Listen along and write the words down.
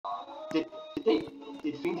Did they?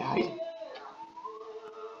 Did Fiend die?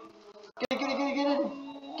 Get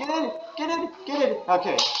in!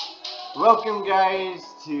 Okay. Welcome, guys,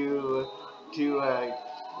 to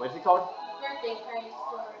what's it called? Birthday party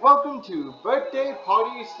story. Welcome to Birthday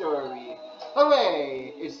Party Story.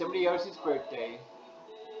 Hooray! It's somebody else's birthday.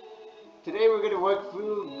 Today we're gonna work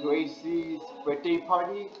through Gracie's birthday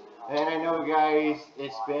party, and I know, guys,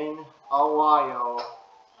 it's been a while.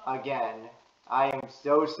 Again, I am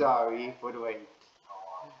so sorry for the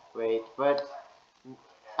wait, but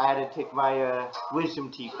I had to take my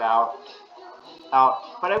wisdom teeth out.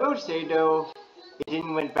 But I will say though, it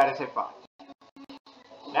didn't went bad as I thought.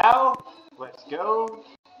 Now, let's go.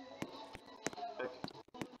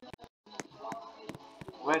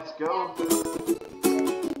 Let's go.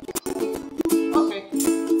 Okay.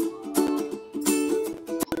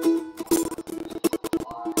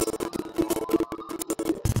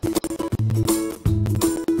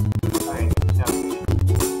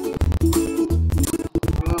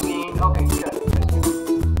 Okay, good.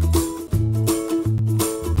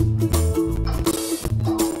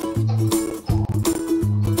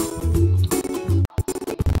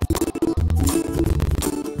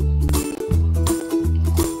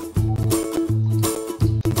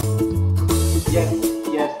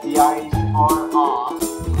 Yes, the eyes are off,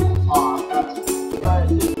 but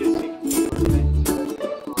this gives me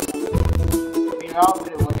I'm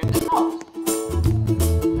gonna look at the house.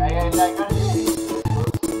 And I gotta say, it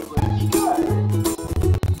looks pretty good.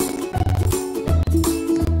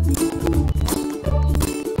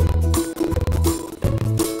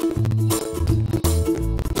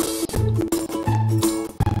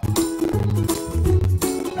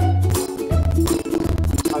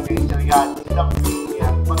 Okay, so we got something, we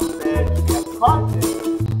have bunk beds, we have closets,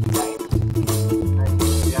 right?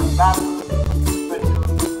 We have bathroom, bedroom,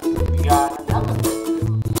 we got another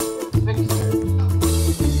bedroom, fixture.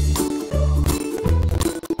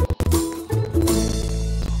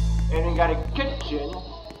 And we got a kitchen,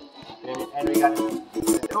 and we got the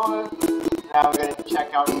door. Now we're gonna check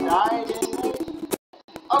outside,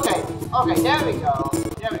 okay, there we go,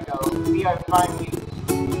 we are finally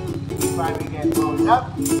get loaded up.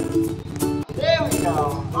 There we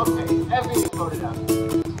go. Okay, everything's loaded up.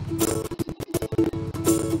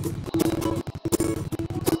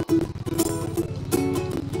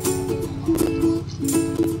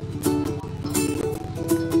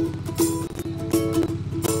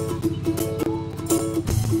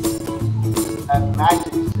 A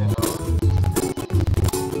magic cell.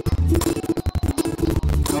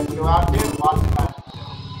 Let's go out there and watch the magic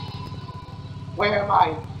cell. Where am I?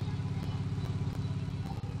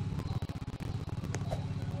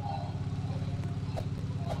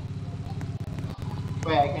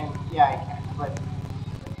 Wait, I can, yeah, I can, but...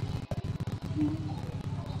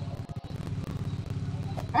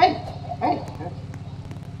 Hey!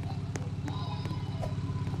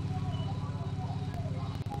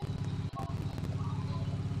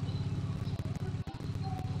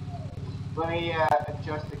 Let me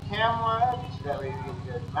adjust the camera, so that way we can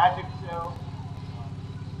get the magic show.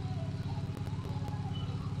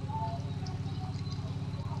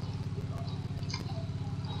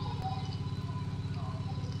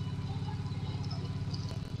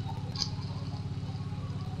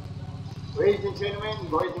 Ladies and gentlemen,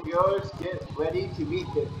 boys and girls, get ready to meet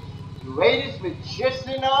the greatest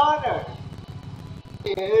magician on earth.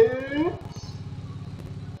 It's...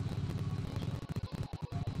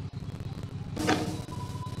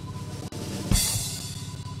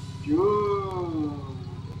 Dude.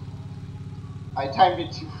 I timed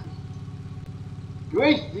it too.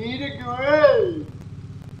 Gracie the Great!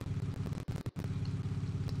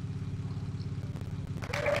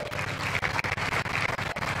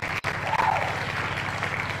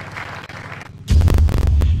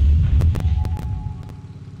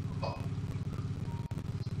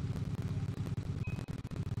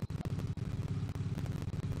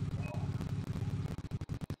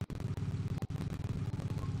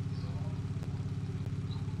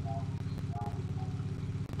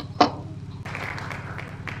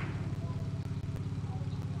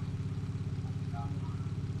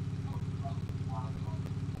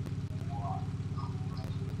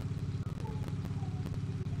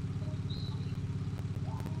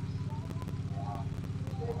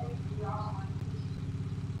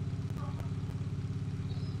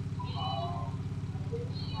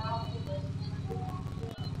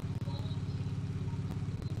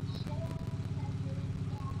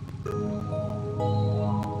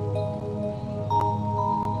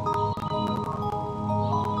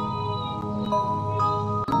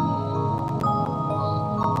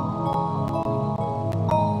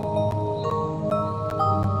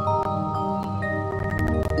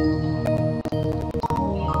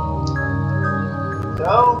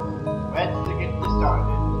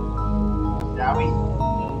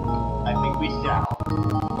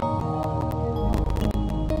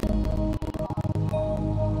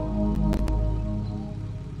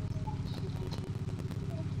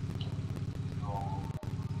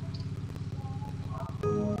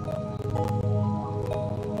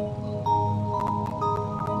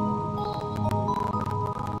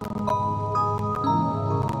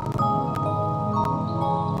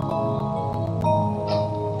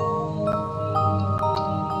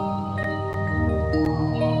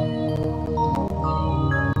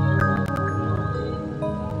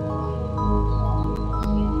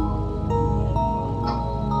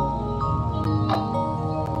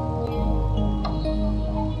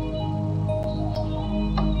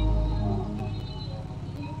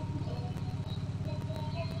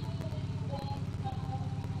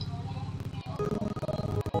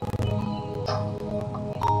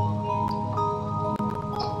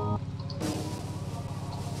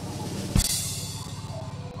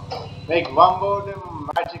 Make Wumbo the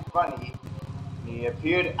Magic Bunny. He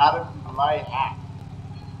appeared out of my hat.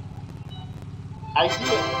 I see it.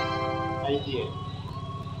 I see it.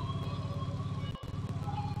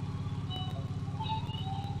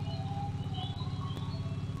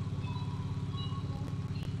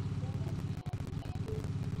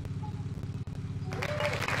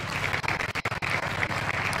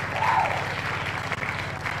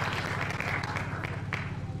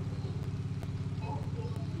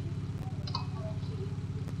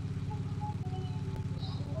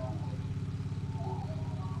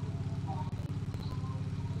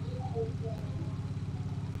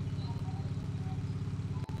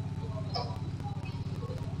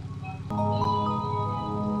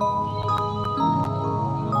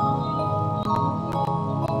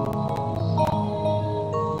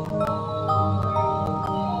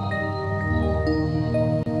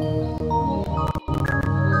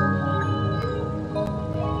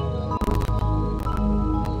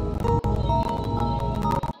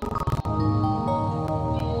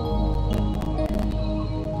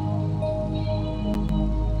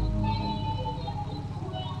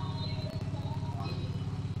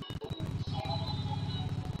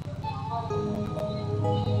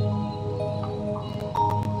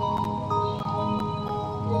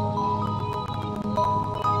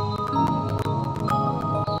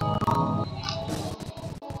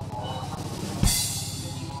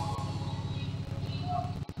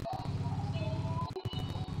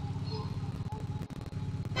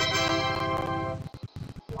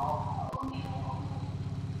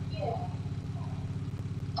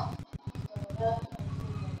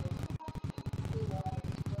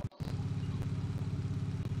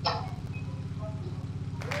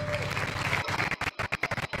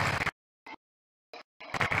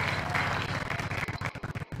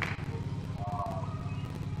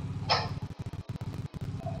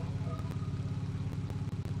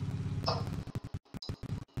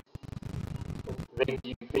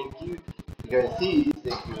 Thank you, because he's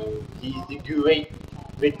the great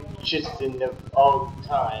richest in of all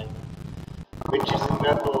time, richest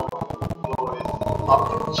level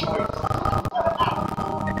of choice.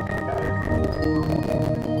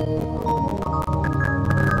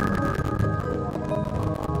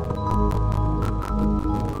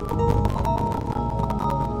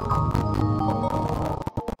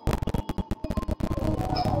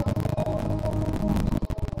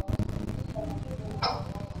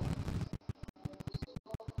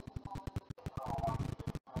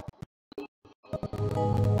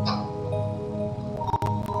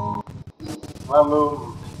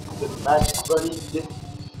 Mamu, the magic bunny just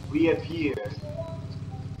reappeared.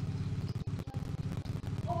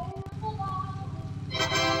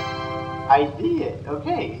 I see it.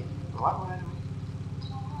 Okay. What would I do?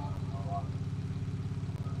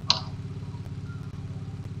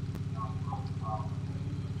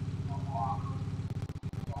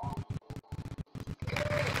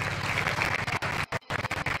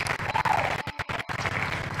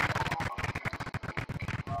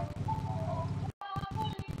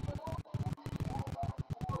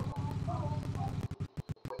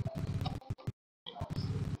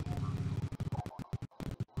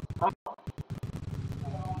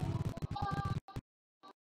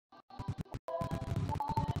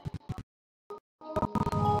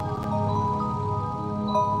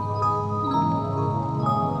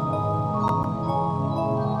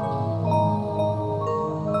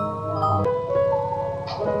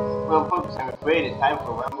 Well, folks, I'm afraid it's time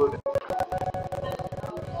for Wumbo to...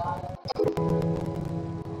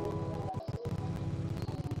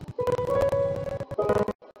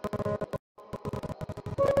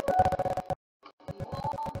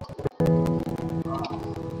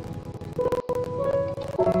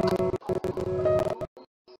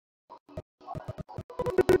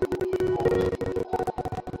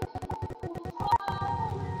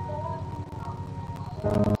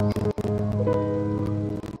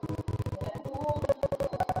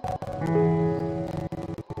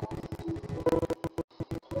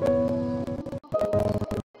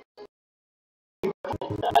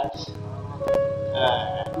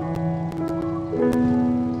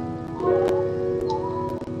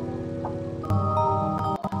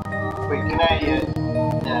 Wait, can I,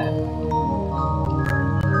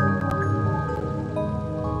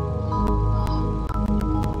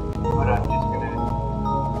 hold on, I'm just gonna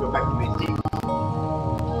go back to my seat.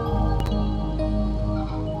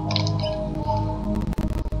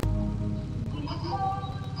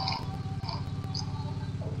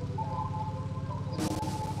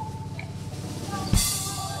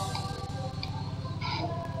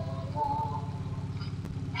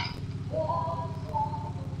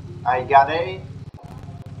 I got a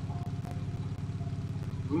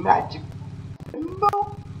magic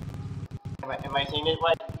symbol. Am I saying it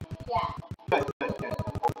right? Yeah. Good, good, good.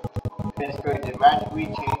 It's going to magically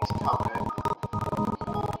change color.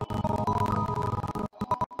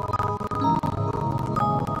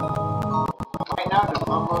 Right now the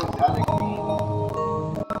combo is out of green.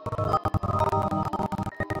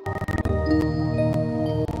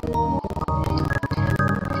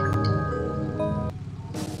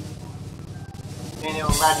 And it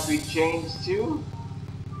will magically change to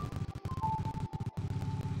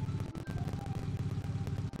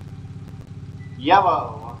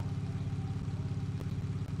yellow.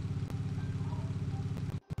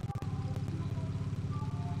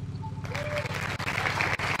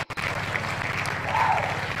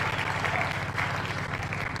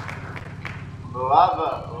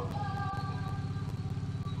 Bravo.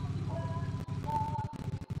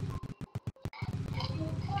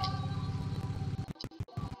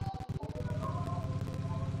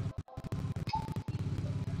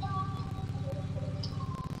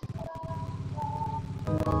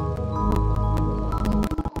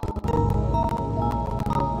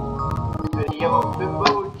 The yellow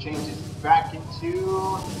symbol changes back into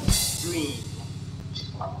green.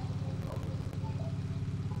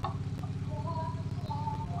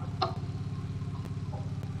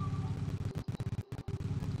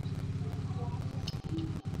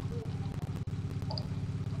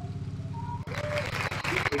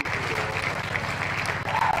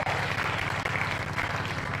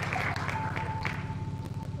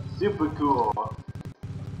 Super cool.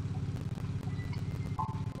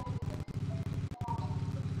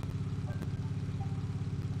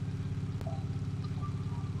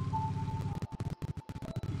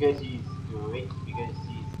 Because he's great, because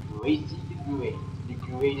he's Gracie the Great, the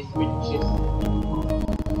greatest magician.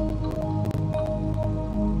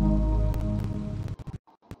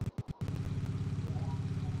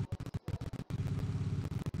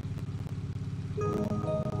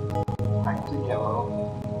 Back to yellow.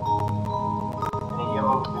 And the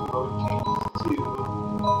yellow symbol changes to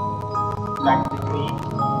back to green.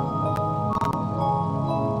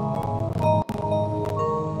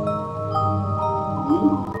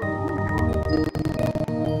 Blue.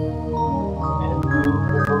 And the blue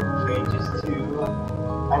symbol changes to,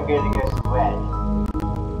 I'm gonna guess red.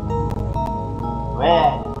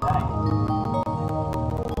 Red, nice.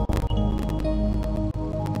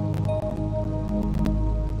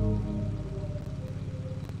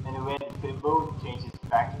 And the red symbol changes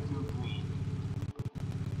back to green.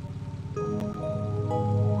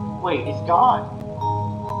 Wait, it's gone.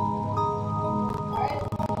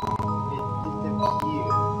 It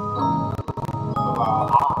disappeared.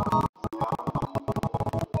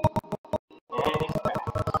 And it's back.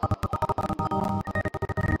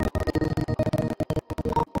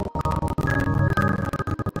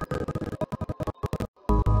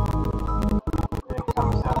 Then it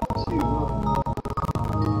comes up to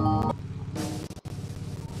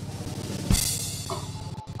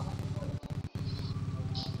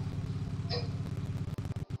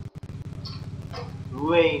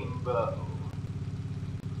rainbow.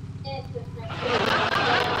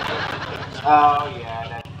 Oh yeah,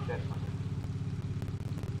 that's fine.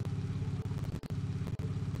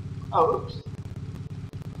 Oh, oops.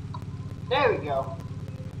 There we go.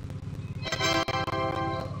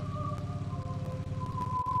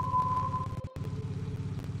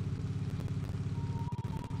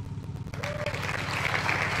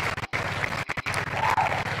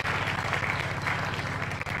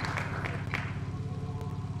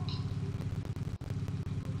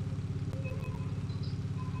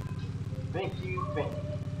 Thank you, thank you.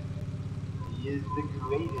 He is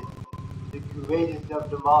the greatest of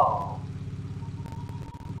them all.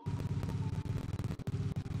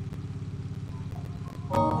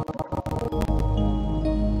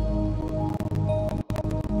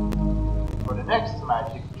 For the next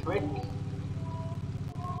magic trick,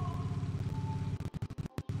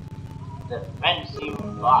 the fencing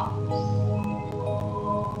box.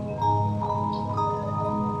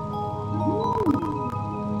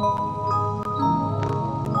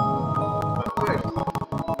 But first,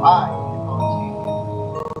 I am going to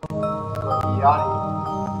for the audience.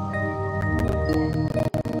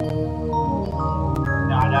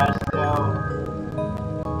 Not us though.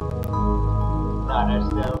 Not us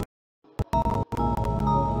though.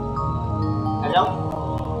 Hello?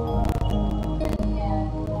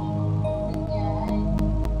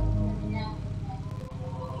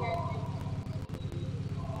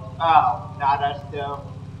 Oh, not us though.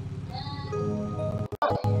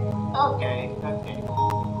 Okay, okay.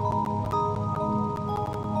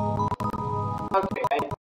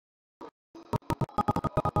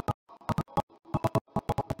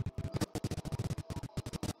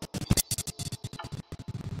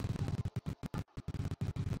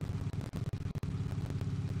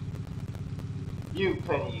 you,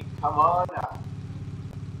 Penny. Come on up.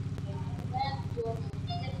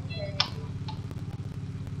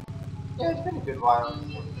 Yeah, it's been a good while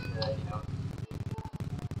since,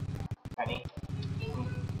 Penny.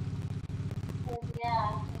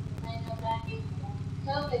 Yeah, I know back in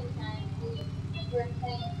COVID time we were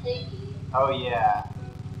playing Piggy. Oh, yeah.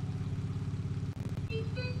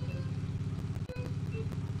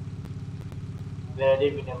 Then I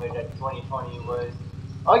didn't remember that 2020 was.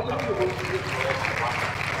 I can do it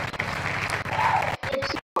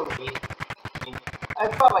it's for me. I mean, I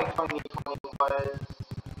felt like 2020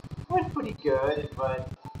 was pretty good, but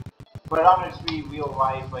honestly, real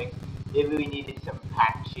life, like, it really needed some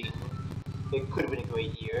patching. It could have been a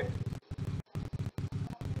great year.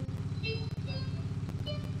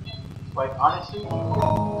 Like, honestly,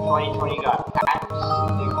 2020 got patched.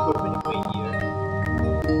 It could have been a great year.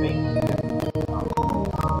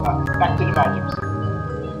 Back to the magic.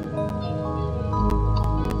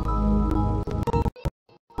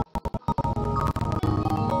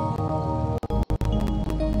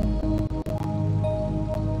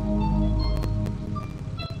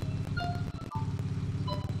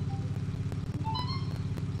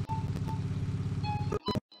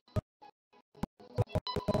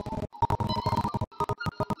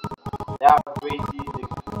 Now, Gracie,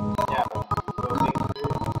 now, will make her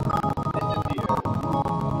disappear.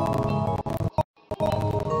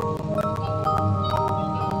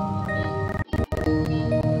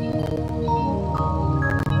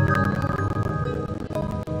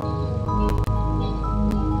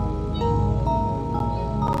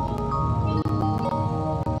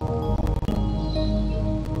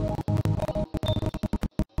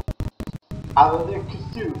 Out of their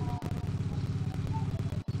kazoo.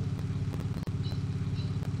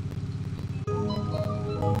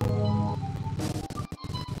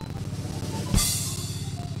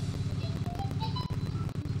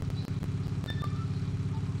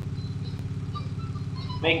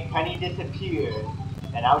 Make Penny disappear.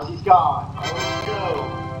 And now she's gone. Oh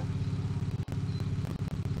no!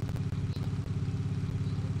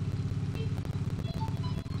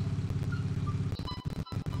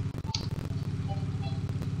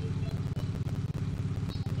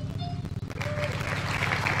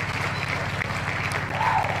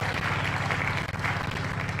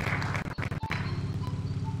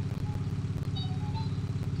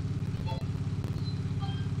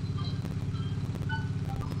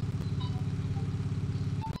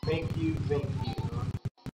 Thank you, thank you.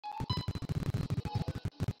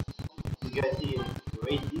 Because he is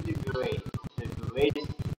great, he's the great. The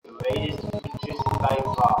greatest waitress by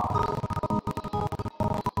far.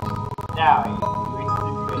 Now, you great to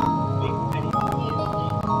the great. Make Penny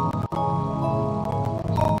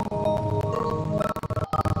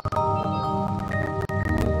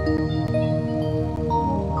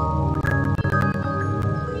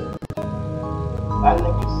I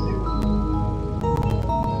like it too.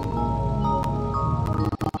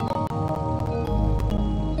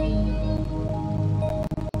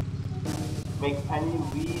 Make Penny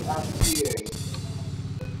reappear.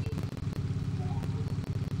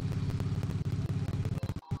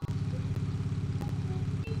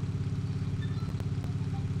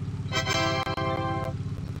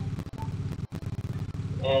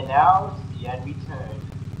 And now, the end returned.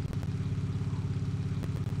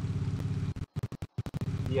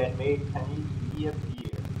 The end made Penny reappear.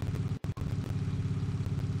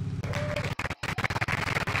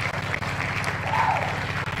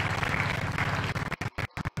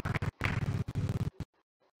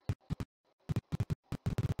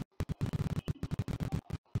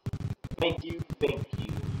 Thank you, thank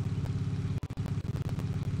you.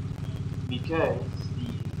 Because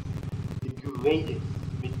the greatest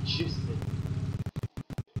magician.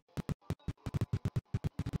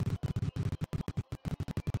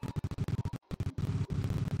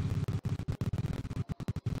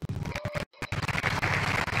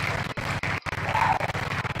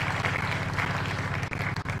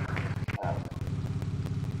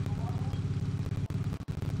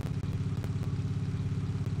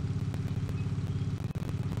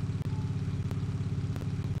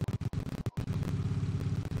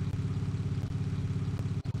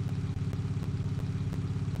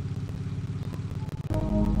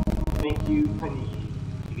 Thank you, Penny.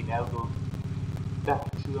 You can now go back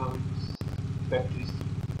to the seat.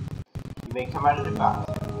 You may come out of the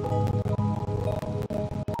box.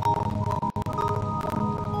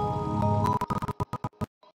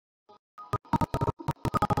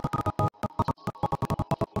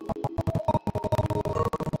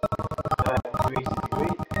 Grace is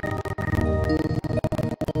great.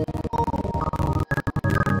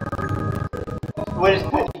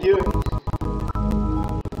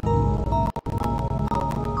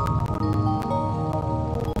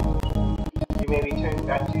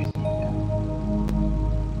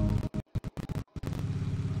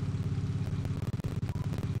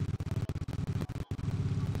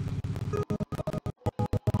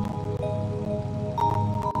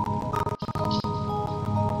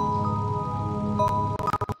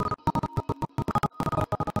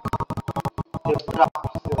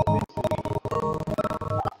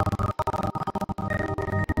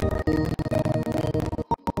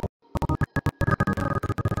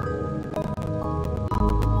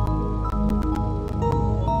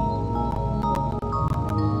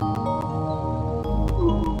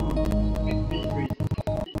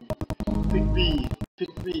 Pick me.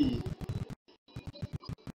 Pick me.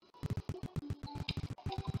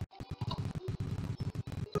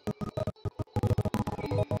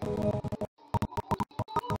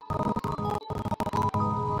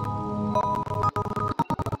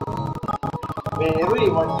 Man, everybody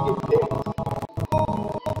wants to get picked.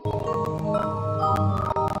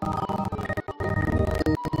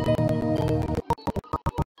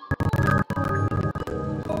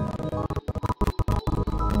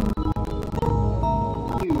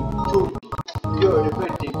 You're the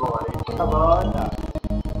birthday boy. Come on now.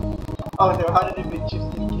 Oh no, how did it just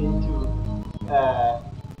came to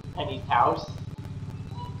Penny's house?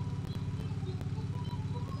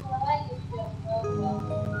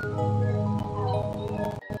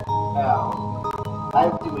 Oh. I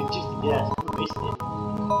would do it just to get us permission.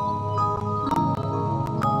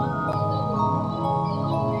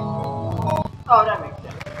 Oh, that makes sense.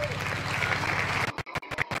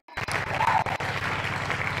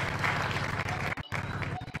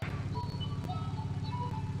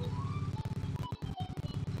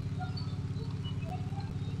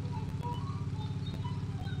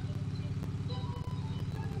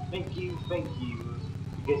 Thank you,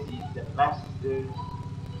 because he's the master.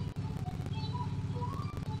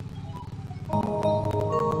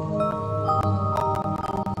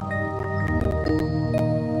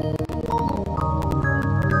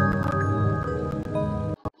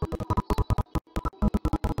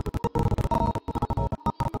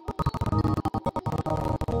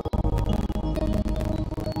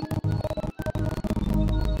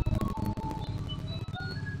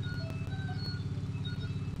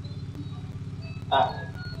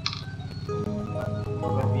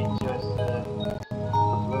 Let me just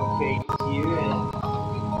rotate here and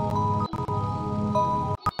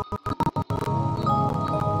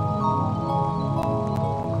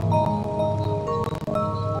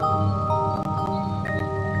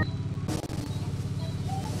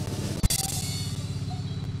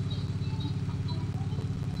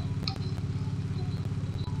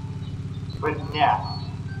but now,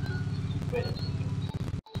 wait a second.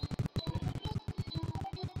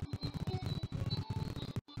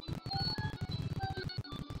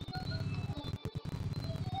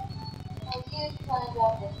 I just climbed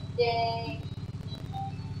up the stairs.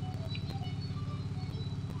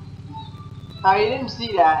 Oh, you didn't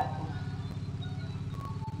see that.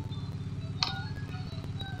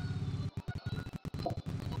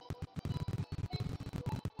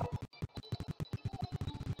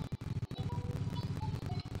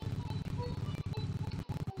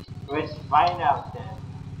 Let's find out then.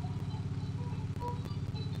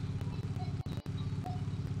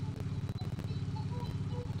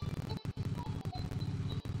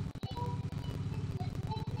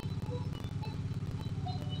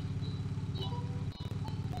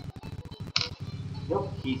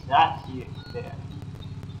 Nope, he's not here. There.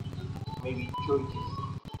 Maybe choices.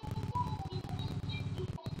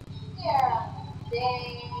 Here on the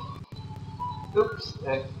stairs. Oops.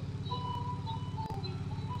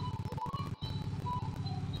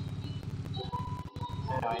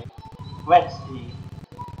 Anyway, let's see.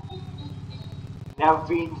 Now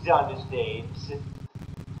Fiend's on the stage.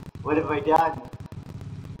 What have I done?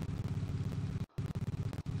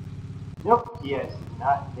 Nope, yes,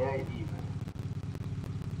 not there either.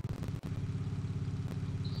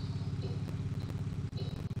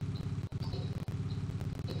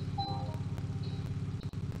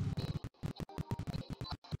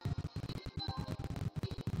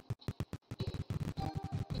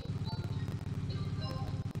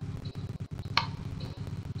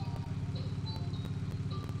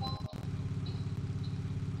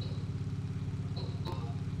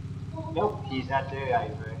 Nope, he's not there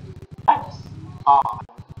either. That's odd.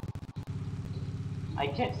 I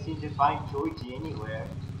can't seem to find Georgie anywhere.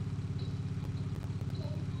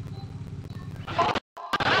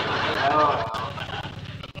 Oh.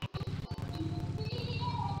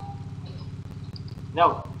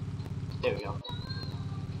 No. There we go.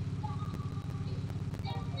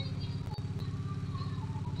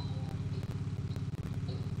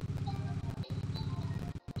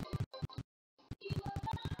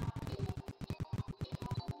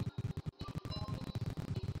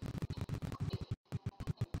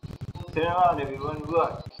 Turn around, everyone,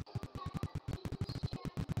 look.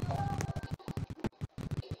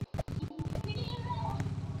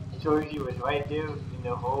 Georgie was right there in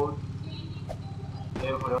the whole,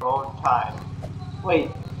 there for the whole time.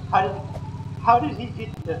 Wait, how did he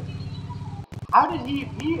get the, how did he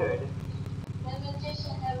appear? The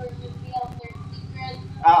magician never revealed their secrets.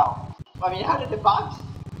 Oh, I mean, how did the box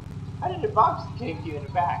came to you in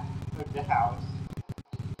the back of the house?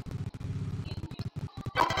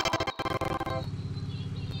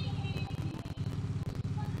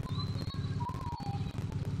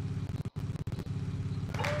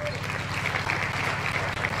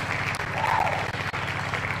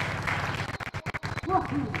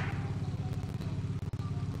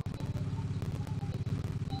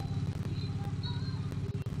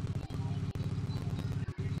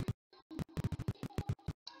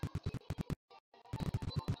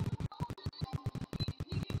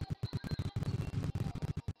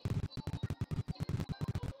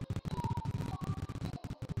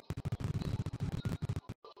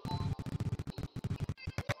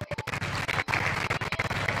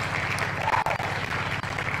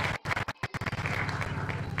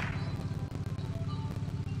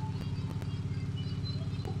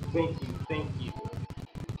 Thank you, thank you.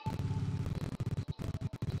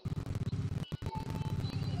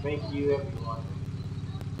 Thank you, everyone.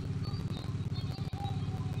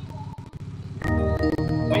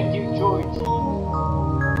 Thank you, Georgie.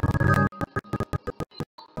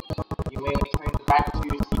 You may return back to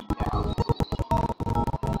your seat now.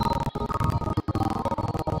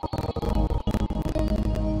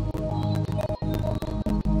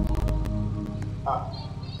 Uh,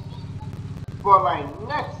 for my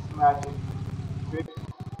next magic trick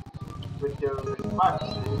with the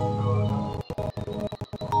responses,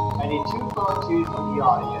 I need 2 volunteers from the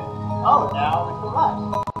audience. Oh, now it's a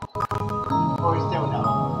lot. Or still no.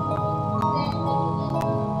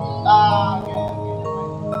 Okay, never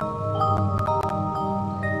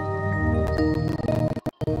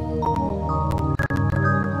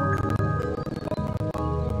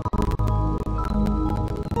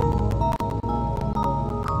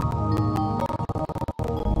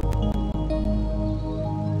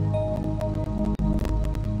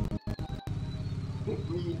Pick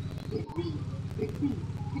me, pick me, pick me,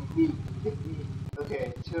 pick me, pick me.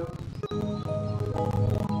 Okay,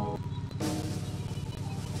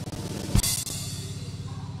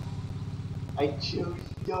 I chose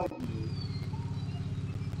Dougie.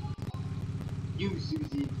 You,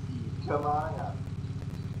 Susie and Steve, come on up.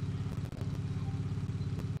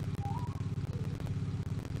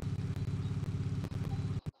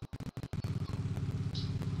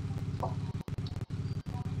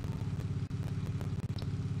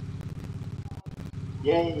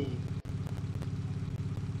 Yay!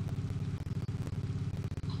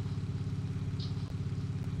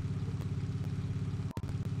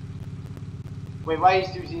 Wait, why is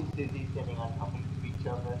Susie and Stizzy standing on top of each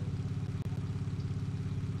other?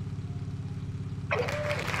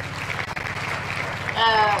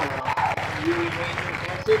 Ah, well, you remain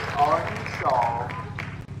your answers are unsolved.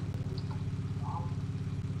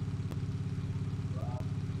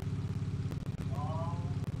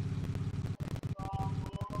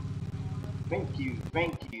 Thank you,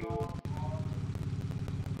 thank you.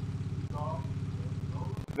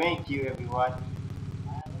 Thank you, everyone.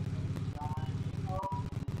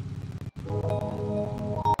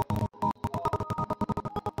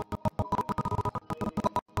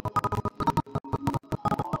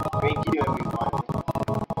 Thank you, everyone.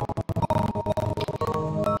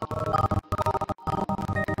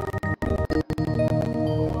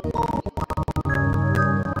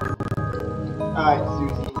 Alright,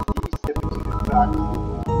 Susie, you step into the box.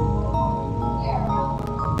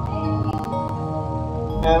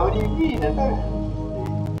 What do you mean? I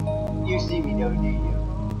thought you see me though, do you?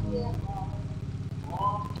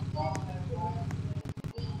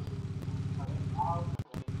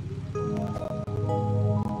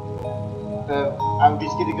 I'm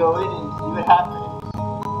just gonna go in and see what happens.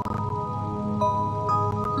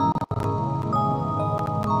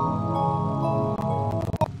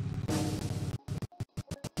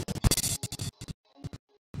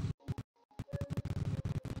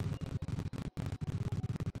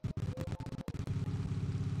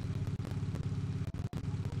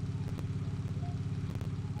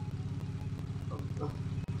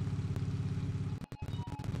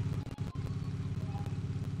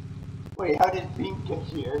 Wait, how did Pink get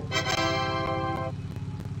here?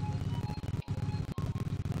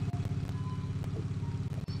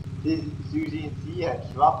 Susie and C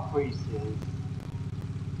had drop braces.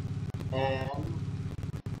 And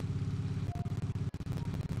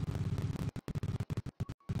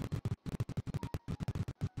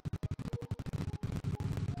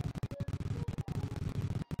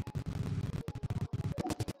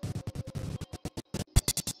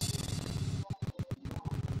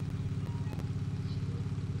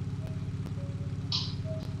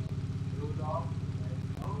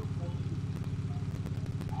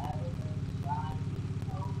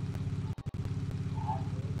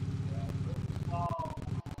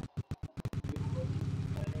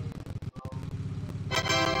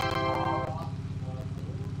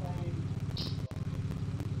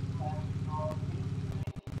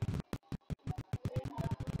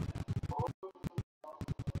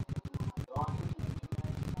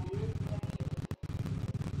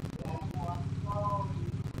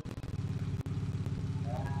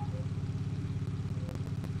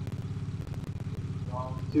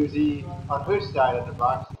Susie on her side of the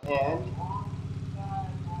box, and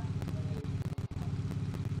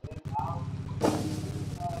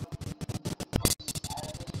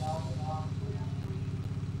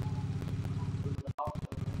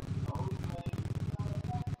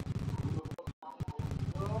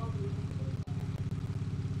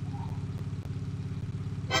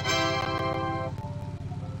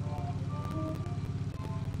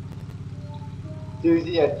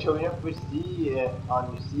Susie had showing up with C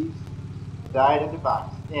on Lucie's side of the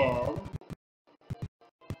box, and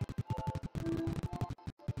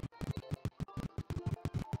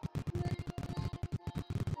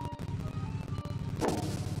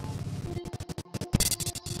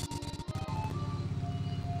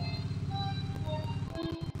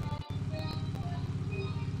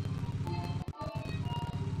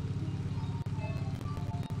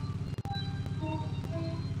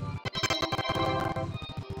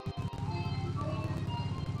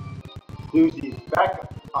Susie's back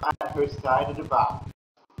on her side of the box.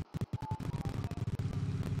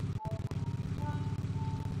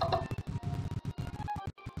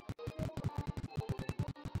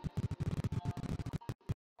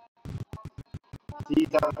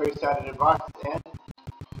 C's on her side of the box, and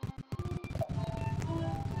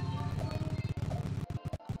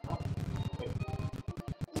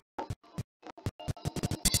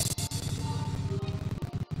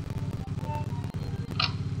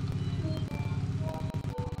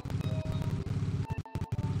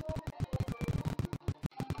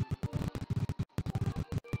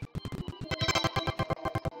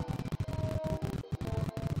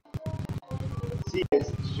C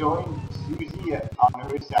is showing Susie on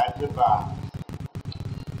her side of the box.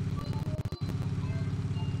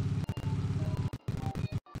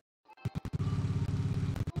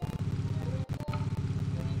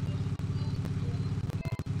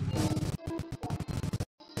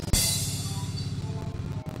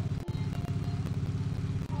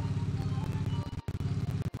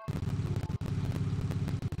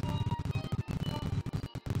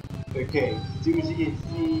 Okay, Susie and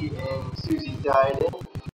C and Susie died in.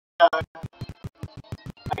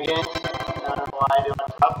 Again, I don't know why they're on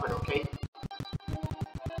top, but okay.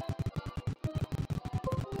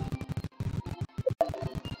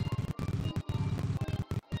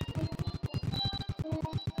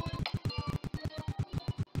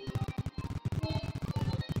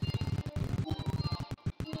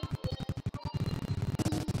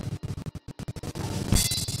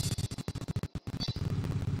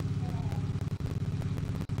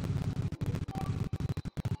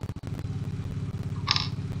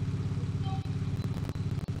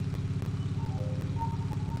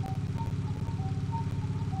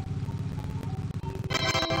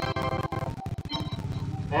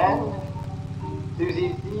 And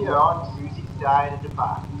Susie's C on Susie's side of the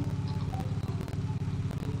box.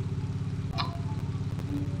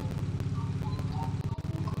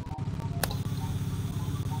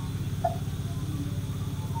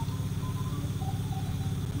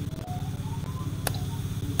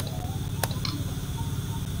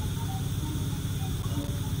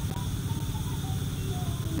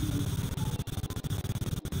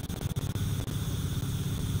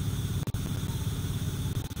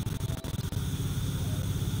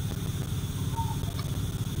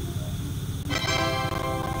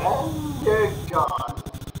 And they're gone.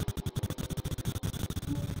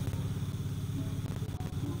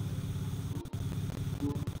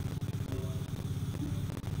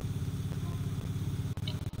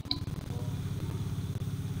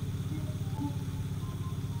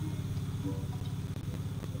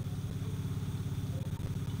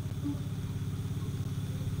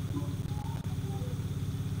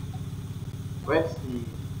 Let's see.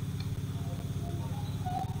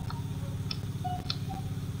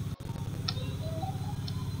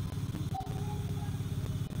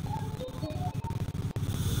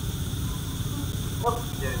 Nope,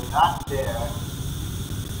 they're not there.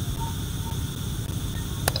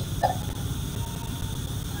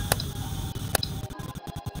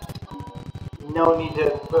 No need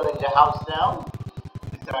to burn the house down.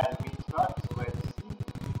 Decided to be spot, so let's see.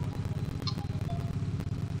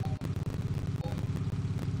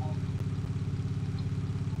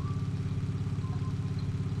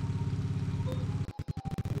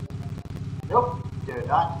 Nope, they're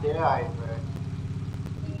not there either.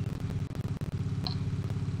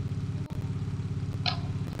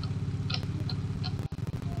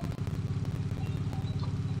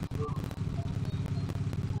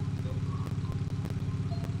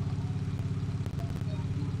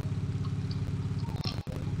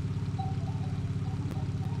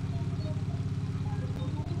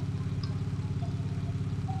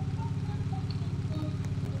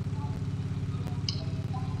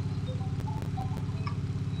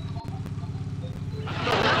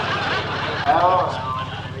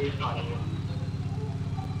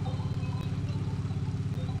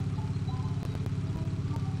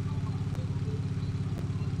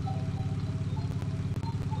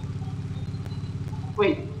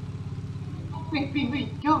 Wait.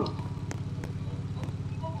 Wait, go!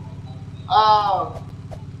 Oh!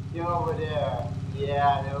 They're over there.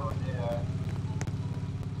 Yeah, they're over there.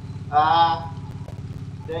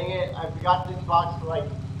 Dang it, I forgot this box for like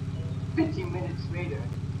 15 minutes later.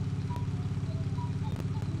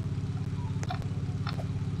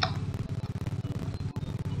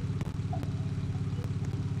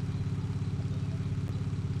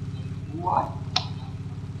 What?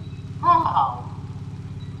 How?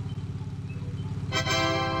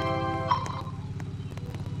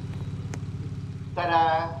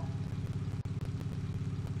 Ta-da!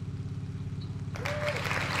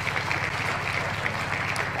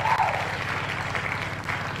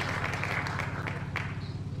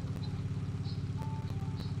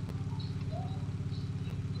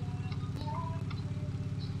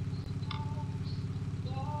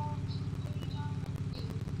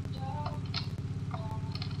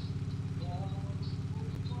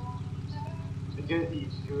 Because he's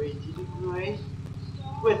crazy to great.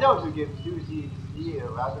 With those who give enthusiasts here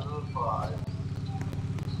round of applause.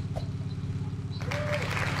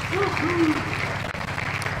 Woohoo!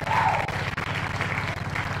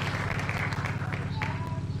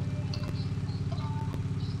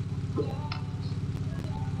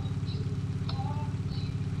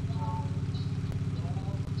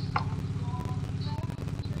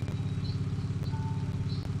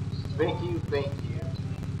 Thank you, thank you.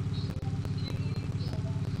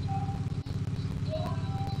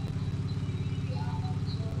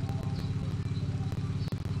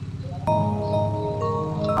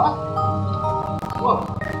 Huh? Whoa.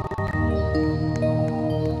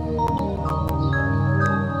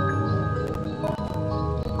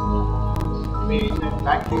 Maybe turn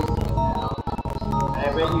back to your seat now. And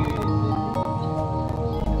I bet you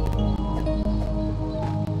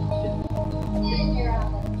And you're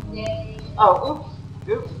on the stage. oh,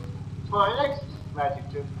 oops. For our next magic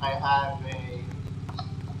trick, I have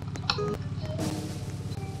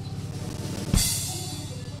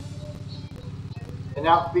and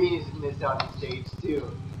now Phoenix is on the stage too.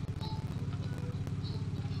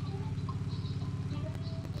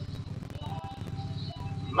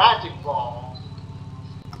 Magic ball.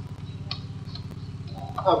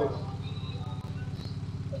 Okay.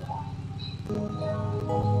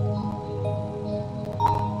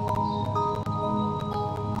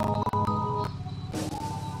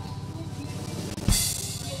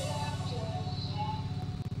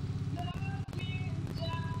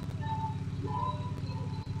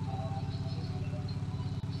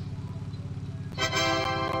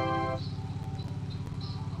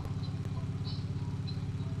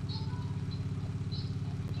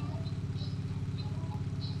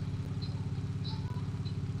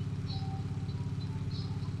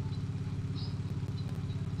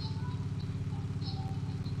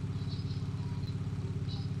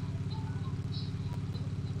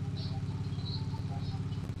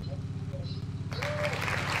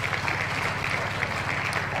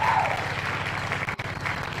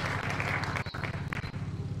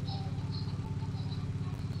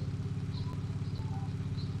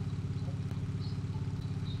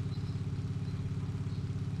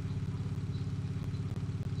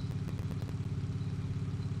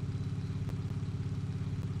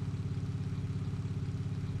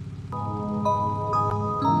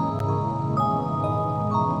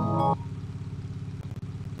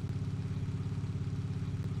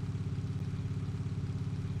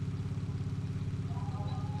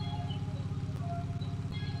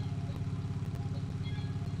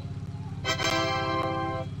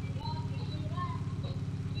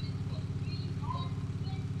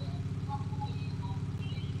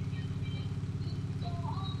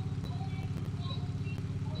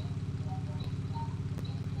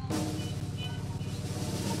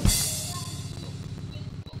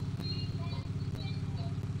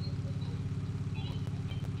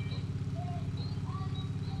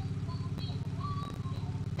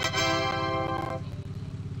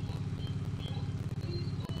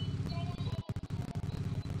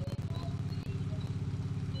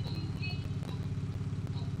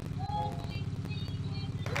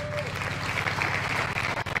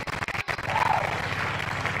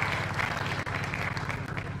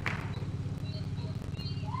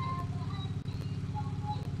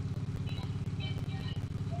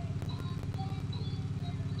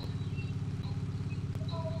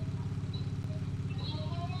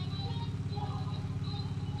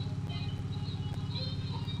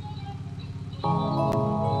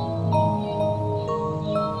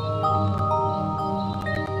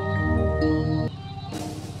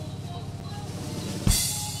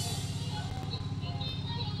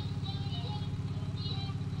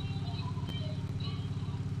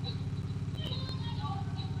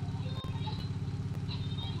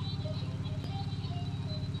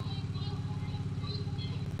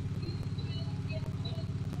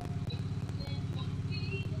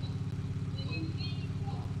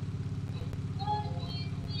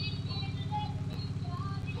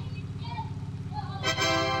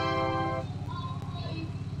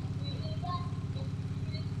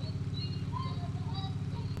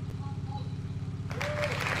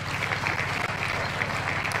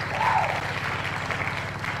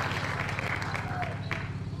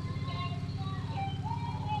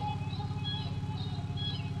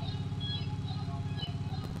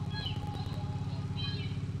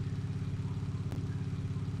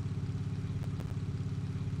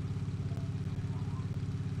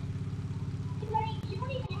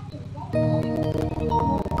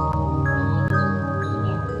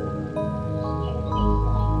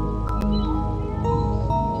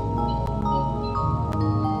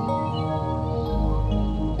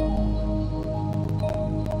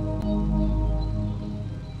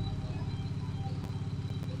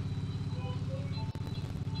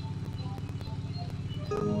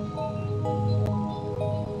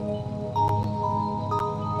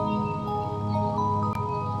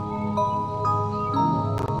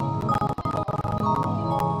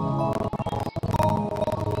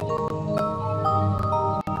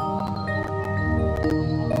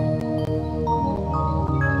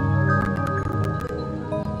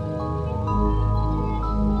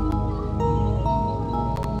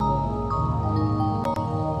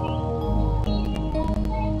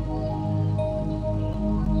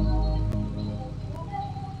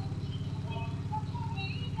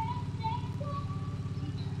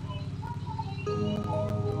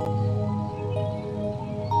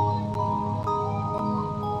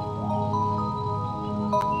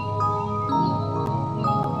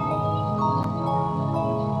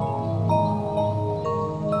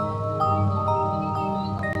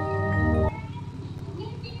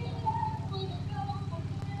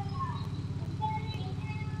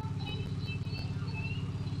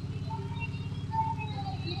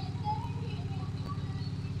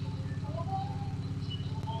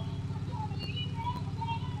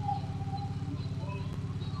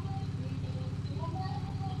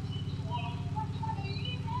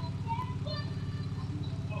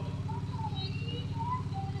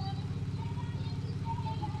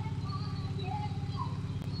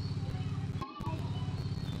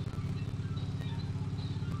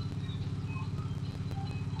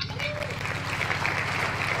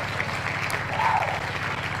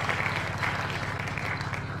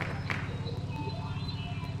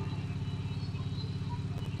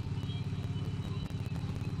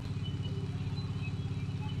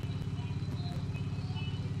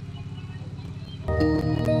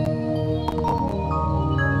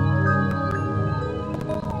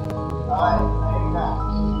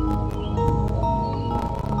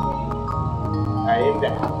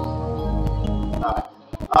 that.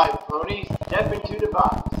 Alright, Pony, step into the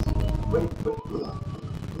box. Wait,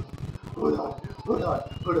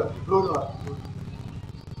 hold on.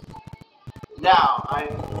 Now, I'm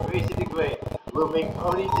Gracie the Great. Will make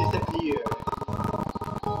Pony disappear.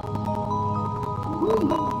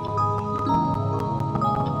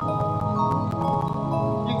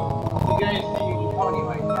 You guys see Pony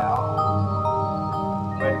right now.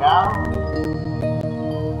 But now,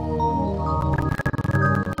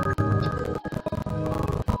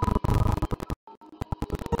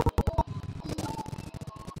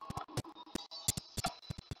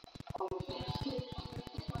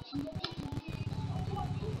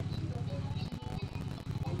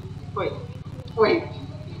 wait.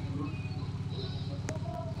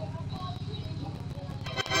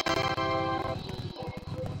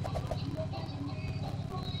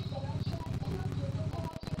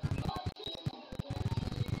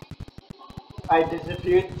 I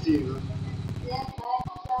disappeared too. Yes, I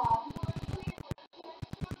saw.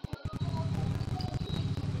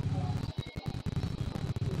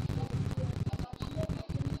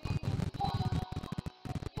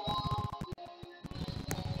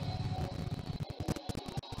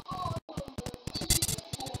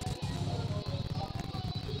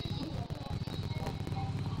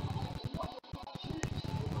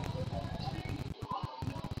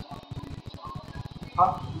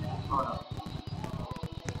 Huh?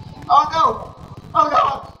 Oh no! Oh no!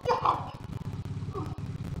 Stop!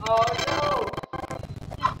 Oh no!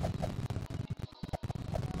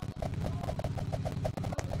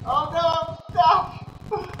 Oh no! Stop!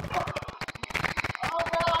 Oh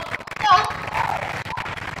no! Stop!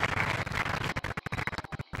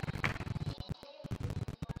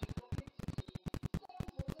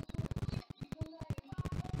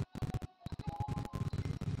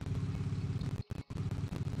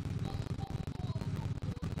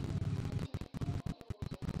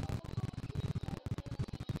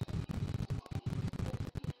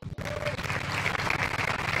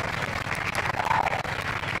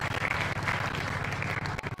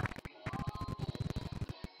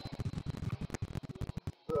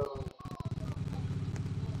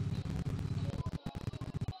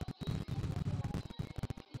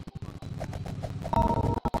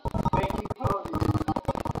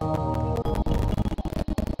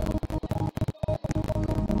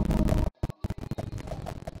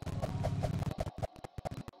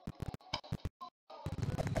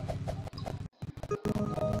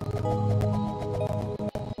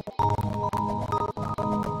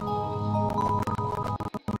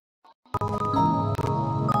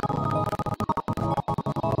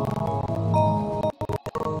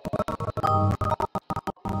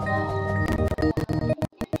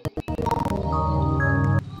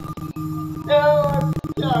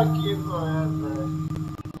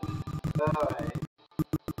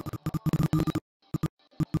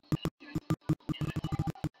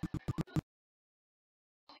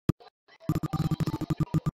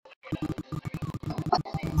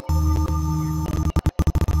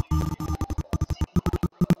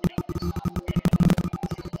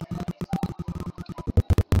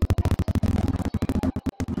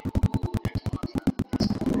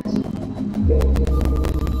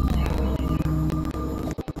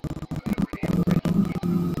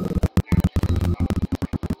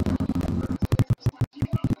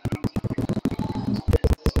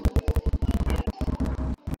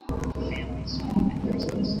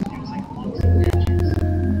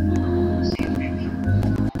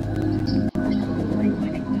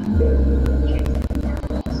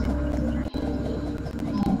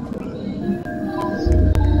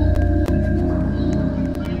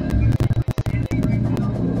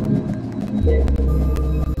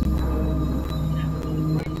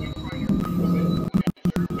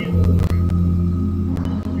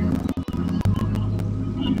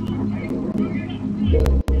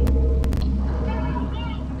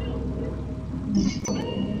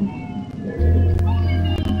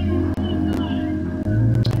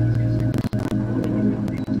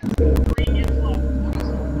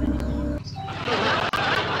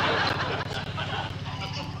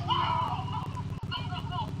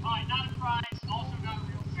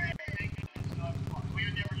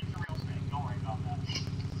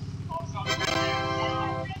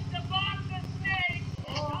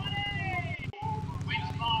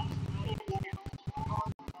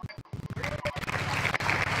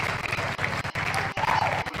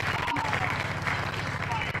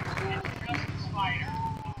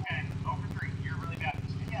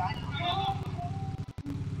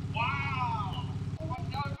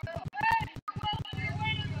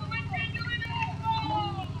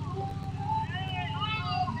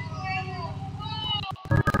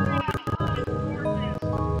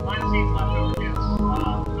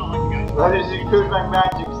 That doesn't include my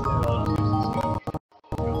magic still.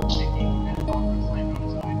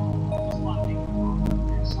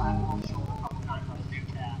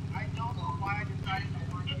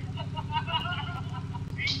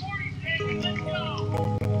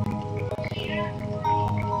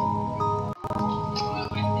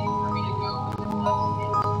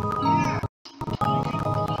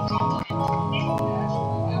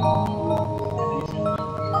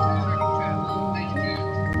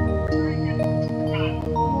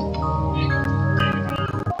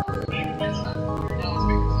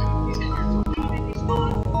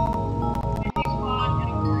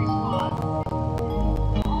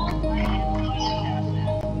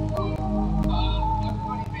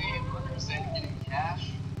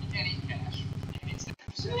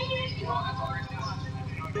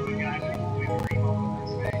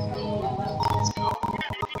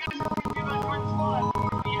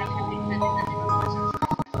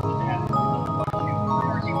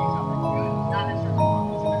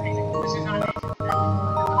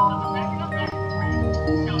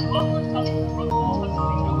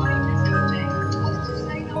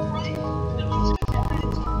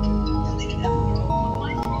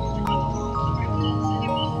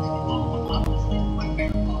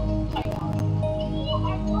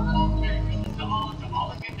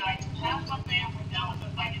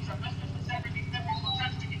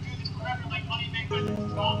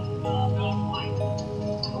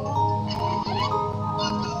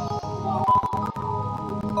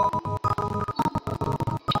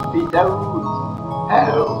 Beat that wood.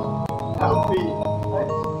 Help me.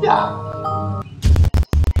 Yeah.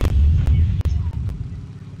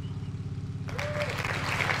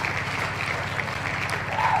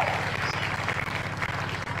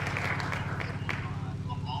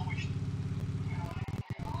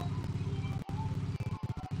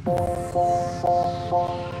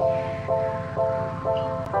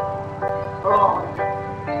 Oh,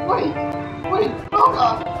 wait, hold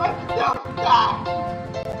on. I'm down to die.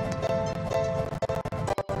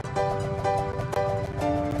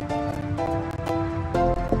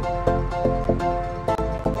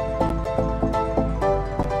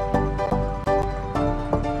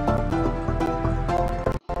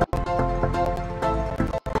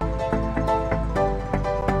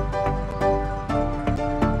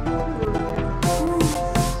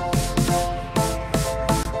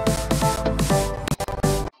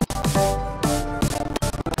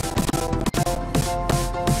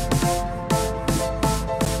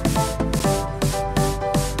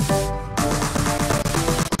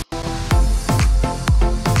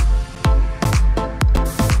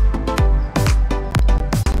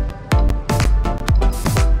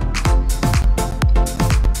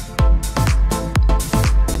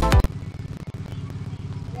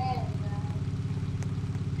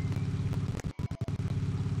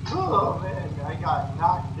 Oh man, I got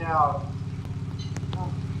knocked down.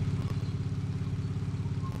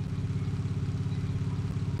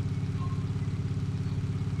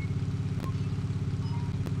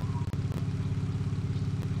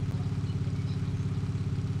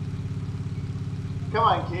 Come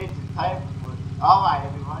on kids, it's time for... Alright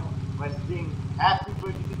everyone, let's sing Happy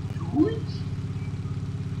Birthday to George.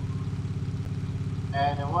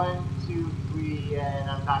 And a 1, 2, 3, and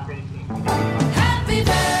I'm not gonna sing. Happy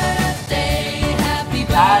birthday, happy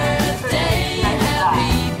birthday,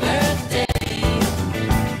 happy birthday.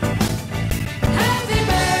 Happy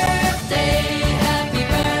birthday, happy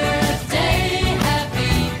birthday,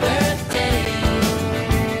 happy birthday.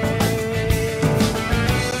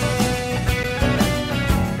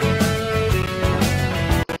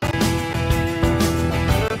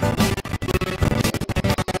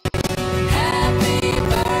 Happy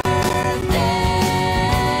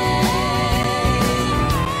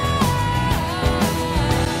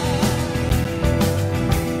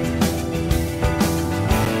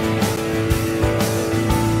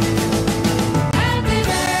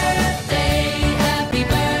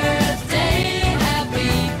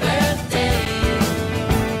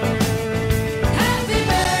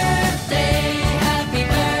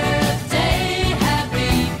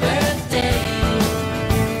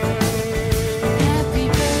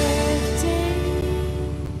birthday.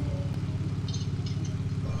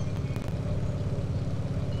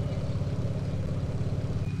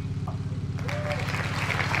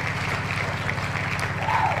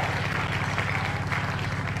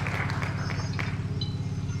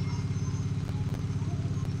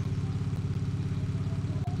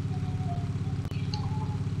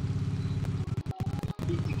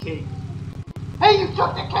 Eat the cake. Hey, you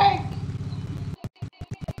took the cake!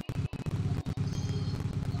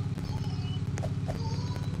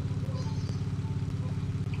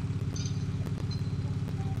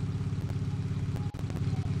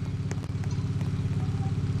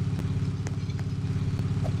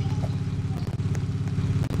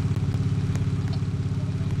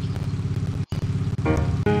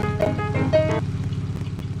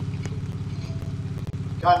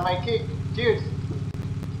 Got my cake. Cheers.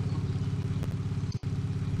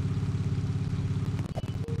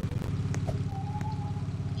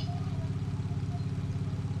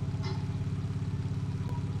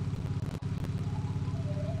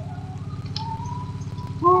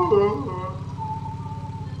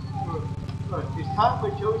 It's time for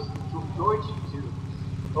Georgie to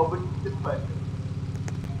open the present.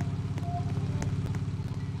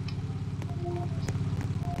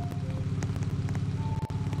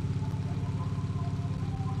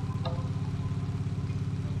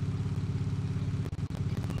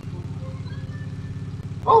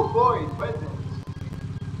 Oh boy, presents!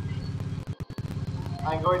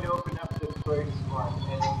 I'm going to open up the first one,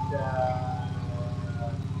 and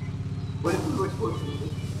what if we were supposed to do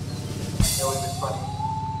this? That would have been funny.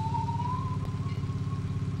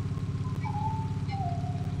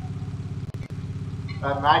 A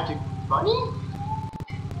magic bunny?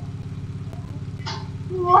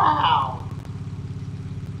 Wow!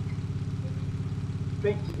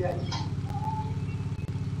 Thank you, Daddy.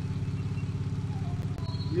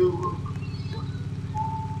 You.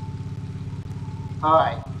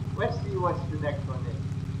 Alright, let's see what's the next one is.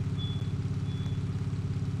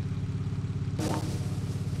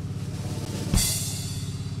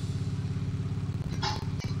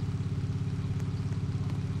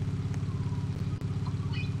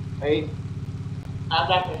 Hey, I'm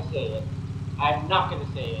not gonna say it. I'm not gonna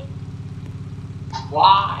say it.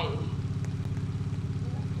 Why?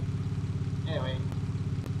 Anyway.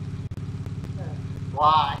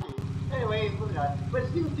 Why? Anyway, moving on.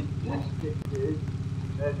 Let's see what the next gift is.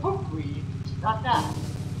 Hopefully, not that.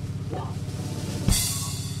 No.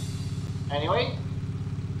 Anyway,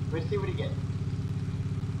 let's see what we get.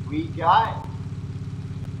 We got,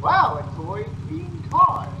 wow, a toy green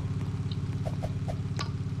car.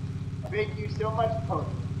 Thank you so much, Pony.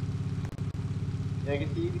 I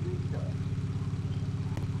can see the green car.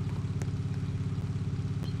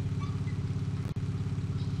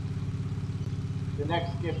 The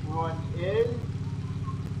next gift one is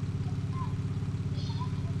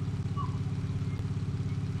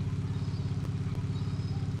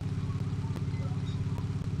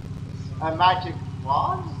a magic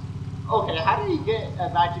wand? Okay, how do you get a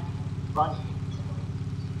magic bunny?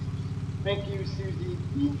 Thank you, Susie.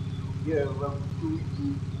 You're welcome,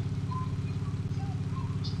 Susie.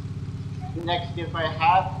 The next gift I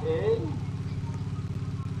have is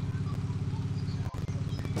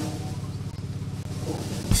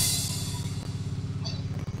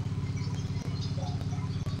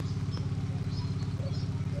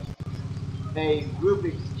a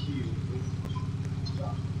Rubik's Cube.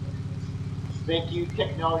 Thank you,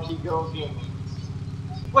 Technology Girl Gaming.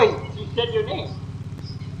 Wait, she said your name.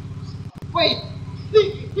 Wait,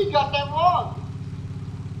 he got that wrong.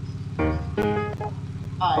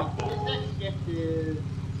 Alright, the next gift is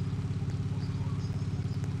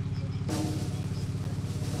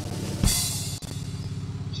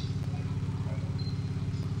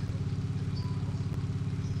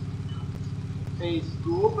a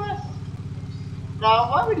school bus?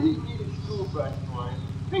 Now, why would he need a school bus for?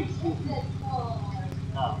 Big city.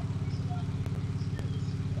 Oh.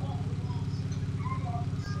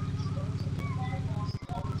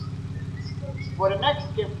 For the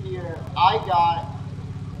next gift here, I got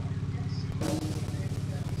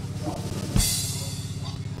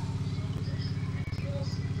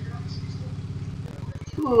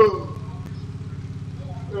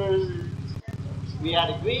we had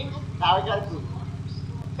a green, now we got a blue.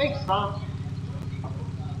 Thanks, Mom.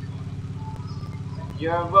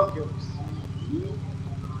 You're welcome.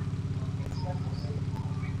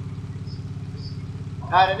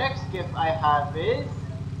 Now the next gift I have is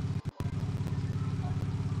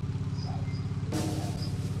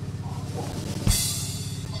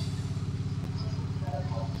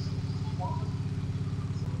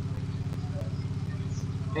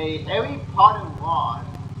a Harry Potter wand.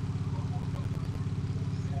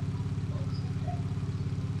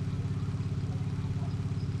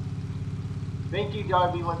 Thank you,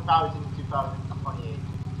 Darby 1000 2028.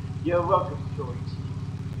 You're welcome, George.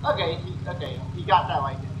 Okay, he got that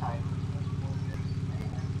right this time.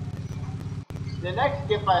 The next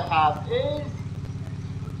gift I have is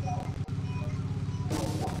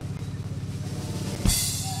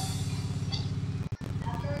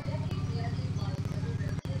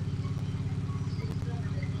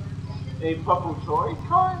a purple toy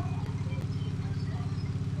card.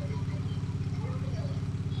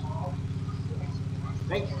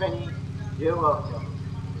 Thanks, Benny. You're welcome.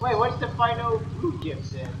 Wait, what's the final blue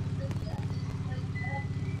gift then?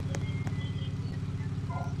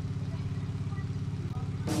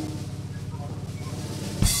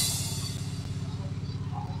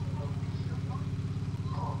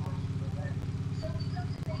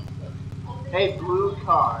 A blue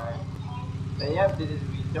car. So yep, this is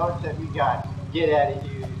the results that we got. Get out of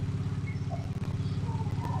here.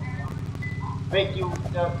 Thank you.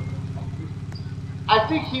 I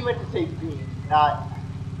think he meant to say green, not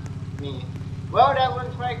me. Well, that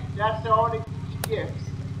looks like that's all the gifts.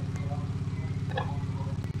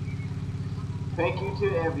 Thank you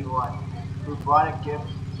to everyone who brought a gift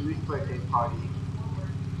to his birthday party.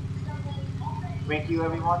 Thank you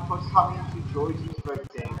everyone for coming to Georgie's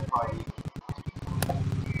birthday party.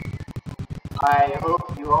 I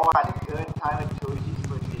hope you all had a good time at Georgie's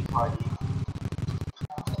birthday party.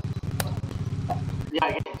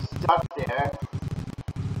 Yeah, getting stuck there.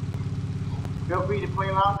 Feel free to play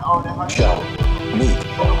around all the hard Shell, meat,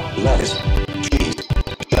 lettuce, cheese.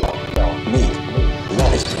 Shell, meat,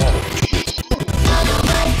 lettuce, cheese.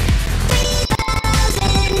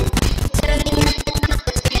 Let me just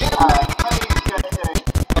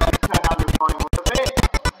turn on the volume a little bit.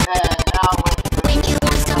 And now when you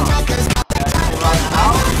want some tacos,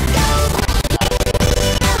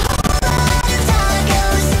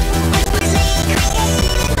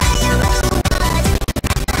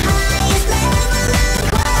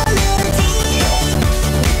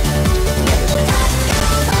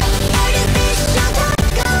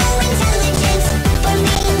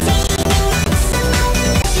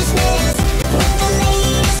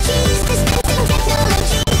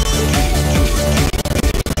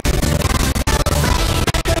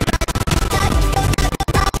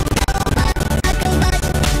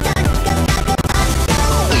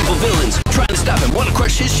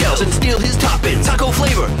 his shells and steal his toppings. Taco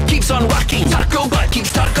flavor keeps on rocking. Taco butt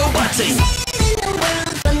keeps taco butting.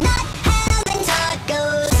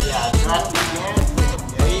 yeah, that's again.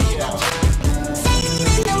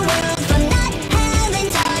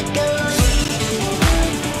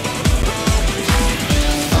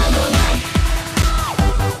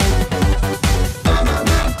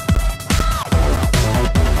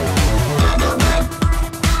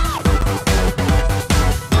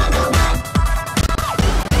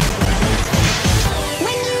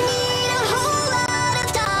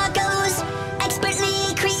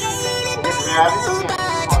 There you go.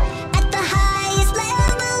 At the highest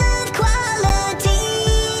level of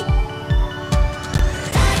quality.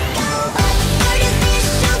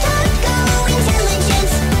 Artificial taco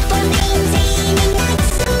intelligence for maintaining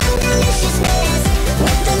maximum deliciousness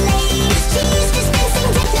with the latest cheese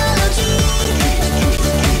dispensing technology.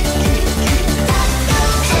 Taco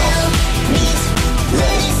Shell, meat,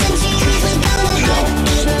 lettuce and cheese. We're gonna love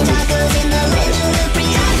eating tacos in the middle of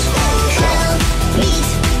pre-hatch. Shell, meat,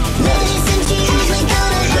 lettuce and cheese. We're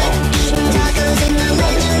gonna love eating tacos in the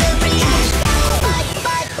middle of pre-hatch. But.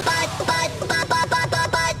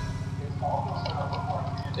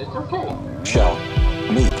 It's okay. Shell,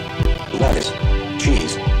 meat, lettuce,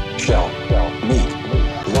 cheese. Shell, meat,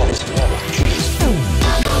 lettuce, cheese.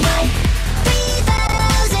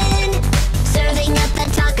 3000 serving up the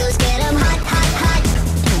tacos, get 'em hot, hot, hot.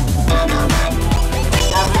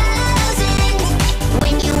 3000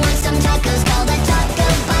 when you want some tacos, call the Taco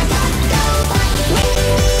Bot. When you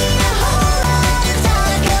need a whole lot of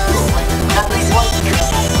tacos, expertly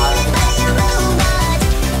created by a robot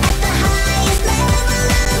at the highest level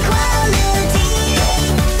of quality.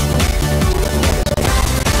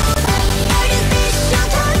 Artificial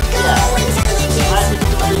taco intelligence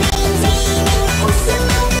for maintaining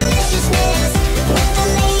maximum deliciousness with the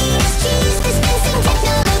latest cheese dispensing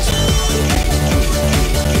technology.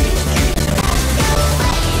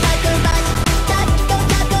 Taco Bot, Taco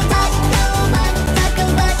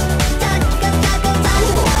Bot.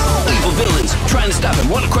 Evil villains trying to stop him,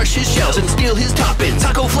 wanna crush his shells and steal his toppings.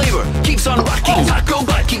 Taco flavor keeps on rocking. Taco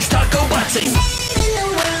butt keeps taco butting. Saving the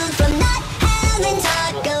world from not having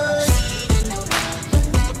tacos.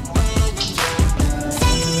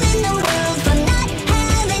 Saving the world from not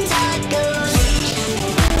having tacos.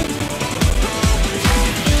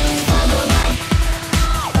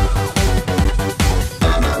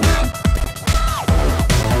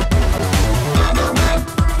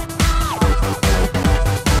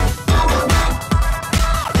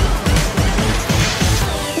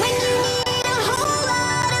 When you need a whole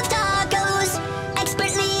lot of tacos,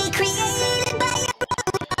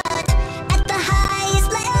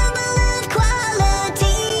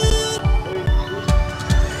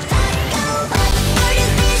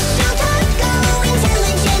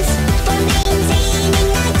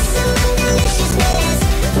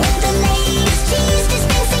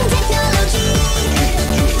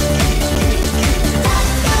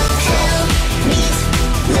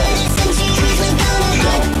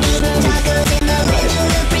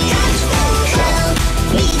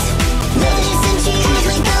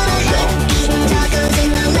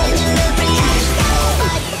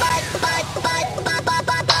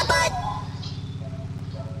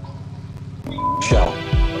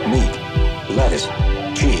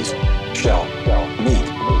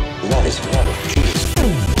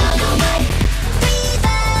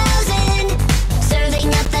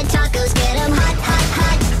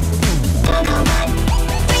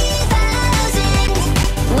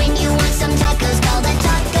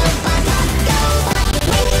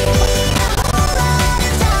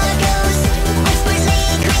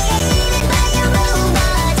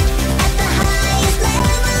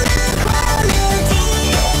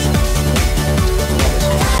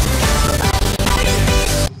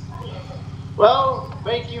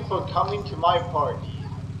 Thank you for coming to my party.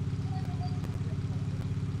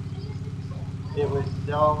 It was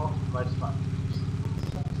so much fun.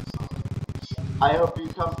 I hope you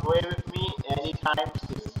come play with me anytime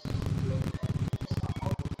soon.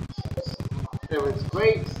 It was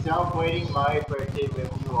great celebrating my birthday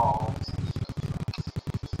with you all.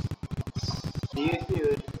 See you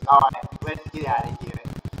soon. Alright, let's get out of here.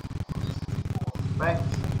 Let's...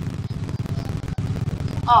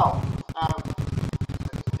 Oh,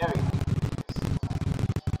 there we go.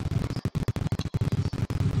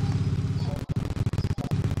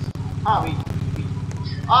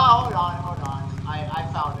 Oh, hold on. I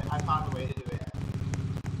found it. I found a way to do it.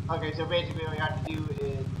 Okay, so basically what we have to do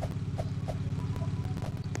is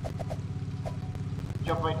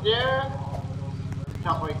jump right there,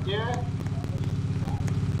 jump right there,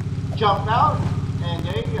 jump out, and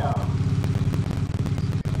there you go.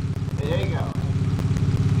 And there you go.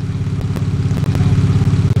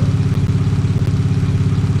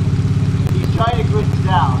 He's trying to glitch it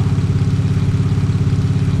out.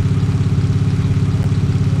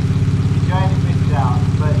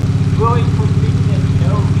 But really completing it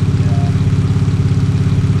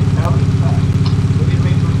it's always fun. We're gonna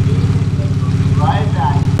make completing it right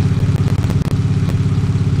back.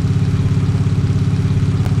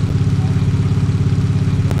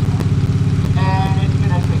 And it's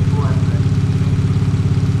gonna take forever.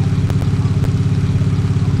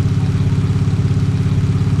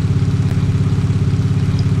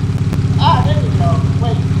 Ah, there you go.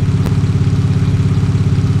 Wait.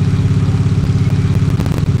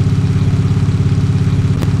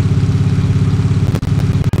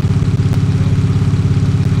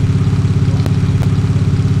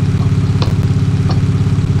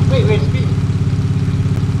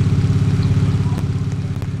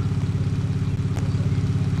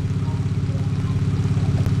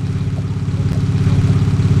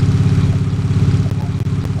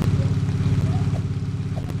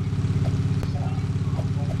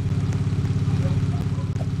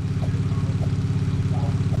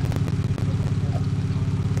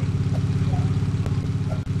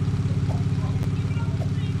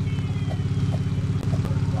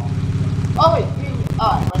 Oh wait,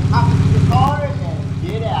 alright, let's hop into the car and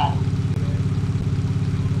get out of here.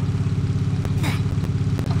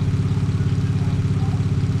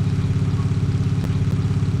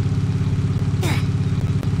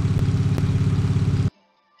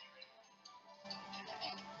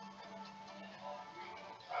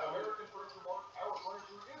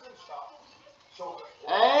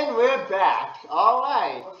 And we're back.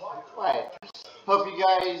 Alright. Right. Hope you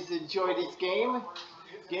guys enjoyed this game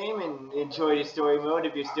and enjoy the story mode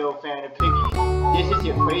if you're still a fan of Piggy. This is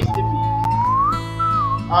your place to be.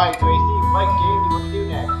 Alright, Gracie, what game do you want to do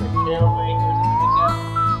next? Like Tail Link or something like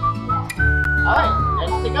that? Alright,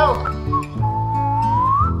 let's go.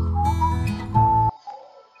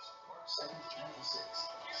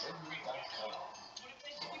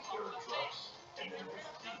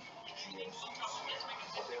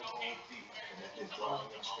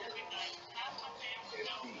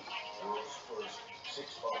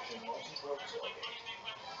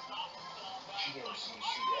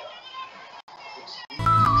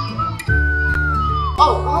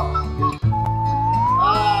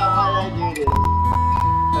 Why did I do this?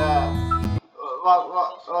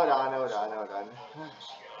 Hold on.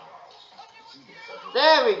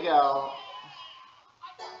 There we go.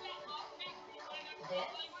 This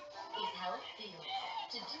is how it feels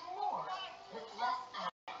to do more with less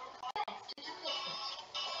power. Thanks to Dupixent.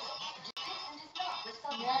 Dupixent is not the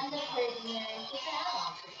supplement. I'm the prisoner. It's an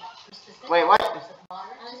add-on treatment for specific Wait, what? types of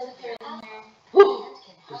moderate I'm to the severe prisoner. asthma and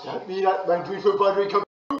can Does help that mean that my brief for battery comes?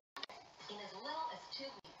 in as little as 2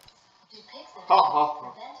 weeks. Dupixent Ha, can ha.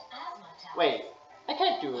 prevent asthma attacks. Wait, I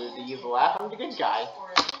can't do the evil laugh. I'm the good guy. Or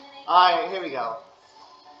eliminate Alright, here we go.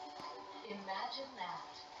 Imagine that.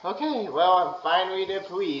 Okay, well, I'm finally the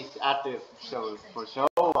police after for so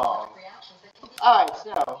long. Reactions that can be Alright,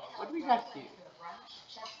 so, what do we got here? rash,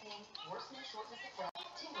 chest pain, worsening shortness of breath,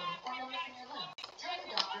 tingling, or numbness in your limbs. Tell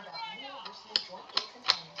your doctor about new worsening joint aches and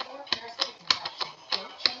pains or parasitic infection.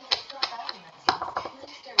 Don't change or stop bowel medicines,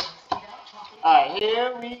 including steroids, without talking. Alright,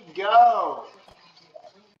 here we go.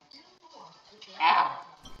 Ow.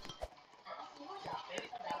 Ask your doctor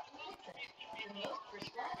about Dupixent, the most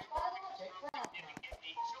prescribed biologic for asthma.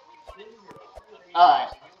 Alright.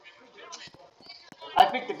 I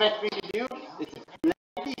think the best thing to do is to fly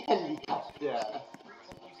the helicopter.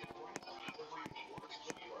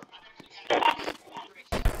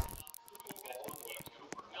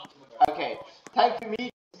 Okay, time for me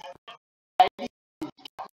to fly the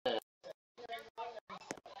helicopter.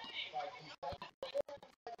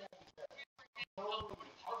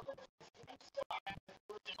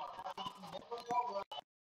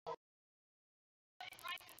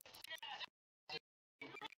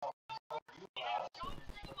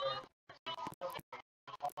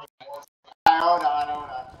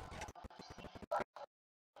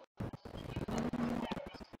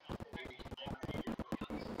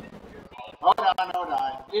 Hold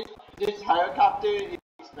on. This helicopter is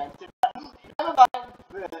expensive. Never mind.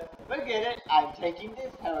 Forget it. I'm taking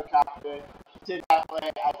this helicopter so that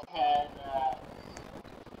way I can.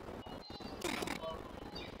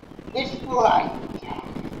 It's flight.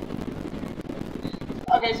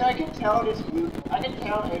 Okay, so I can tell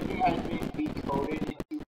everything has been recoded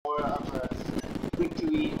into more of a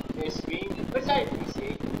wintry screen, which I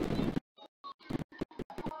appreciate.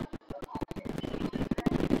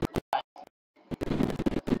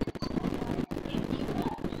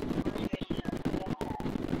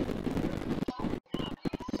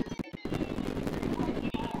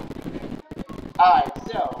 Alright,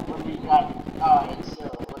 so what we got here.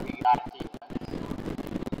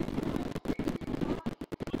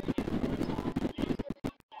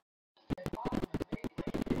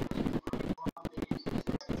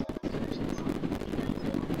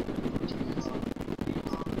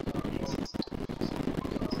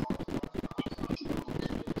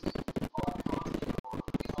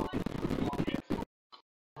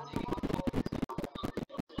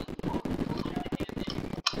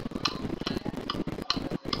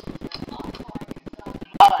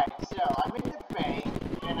 Alright, so I'm in the bank,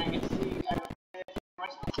 and I can see there's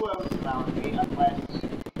much clothes around me, unless...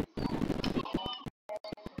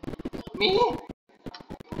 Me?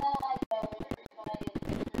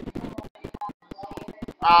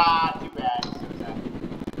 Ah, too bad. So sad.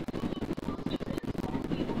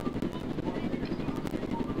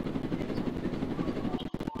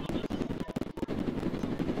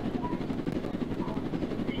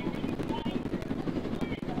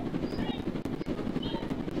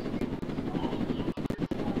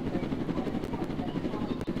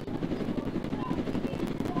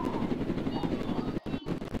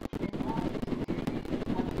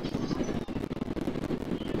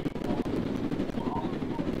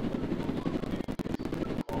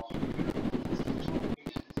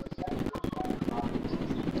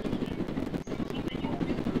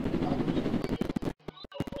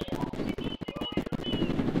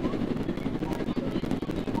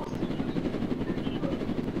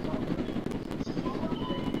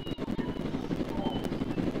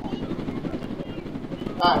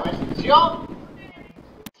 Alright, let's jump!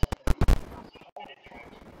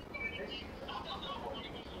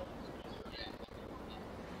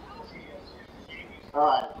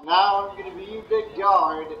 Alright, now I'm gonna be the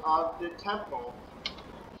guard of the temple.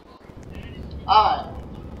 Alright,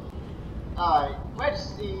 let's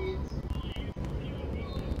see.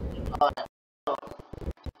 Alright, so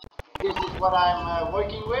this is what I'm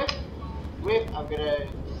working with. I'm gonna,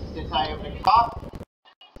 since I am the cop,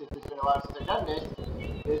 since it's been a while since I've done this,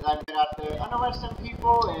 is I'm gonna have to unarrest some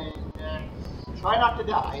people and try not to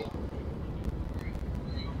die.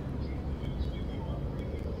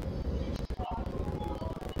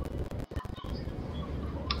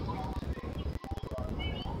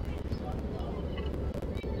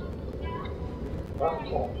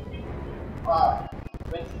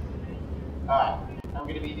 Alright, I'm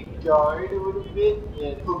gonna be the guard a little bit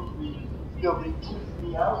and hopefully nobody keeps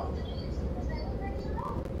me out.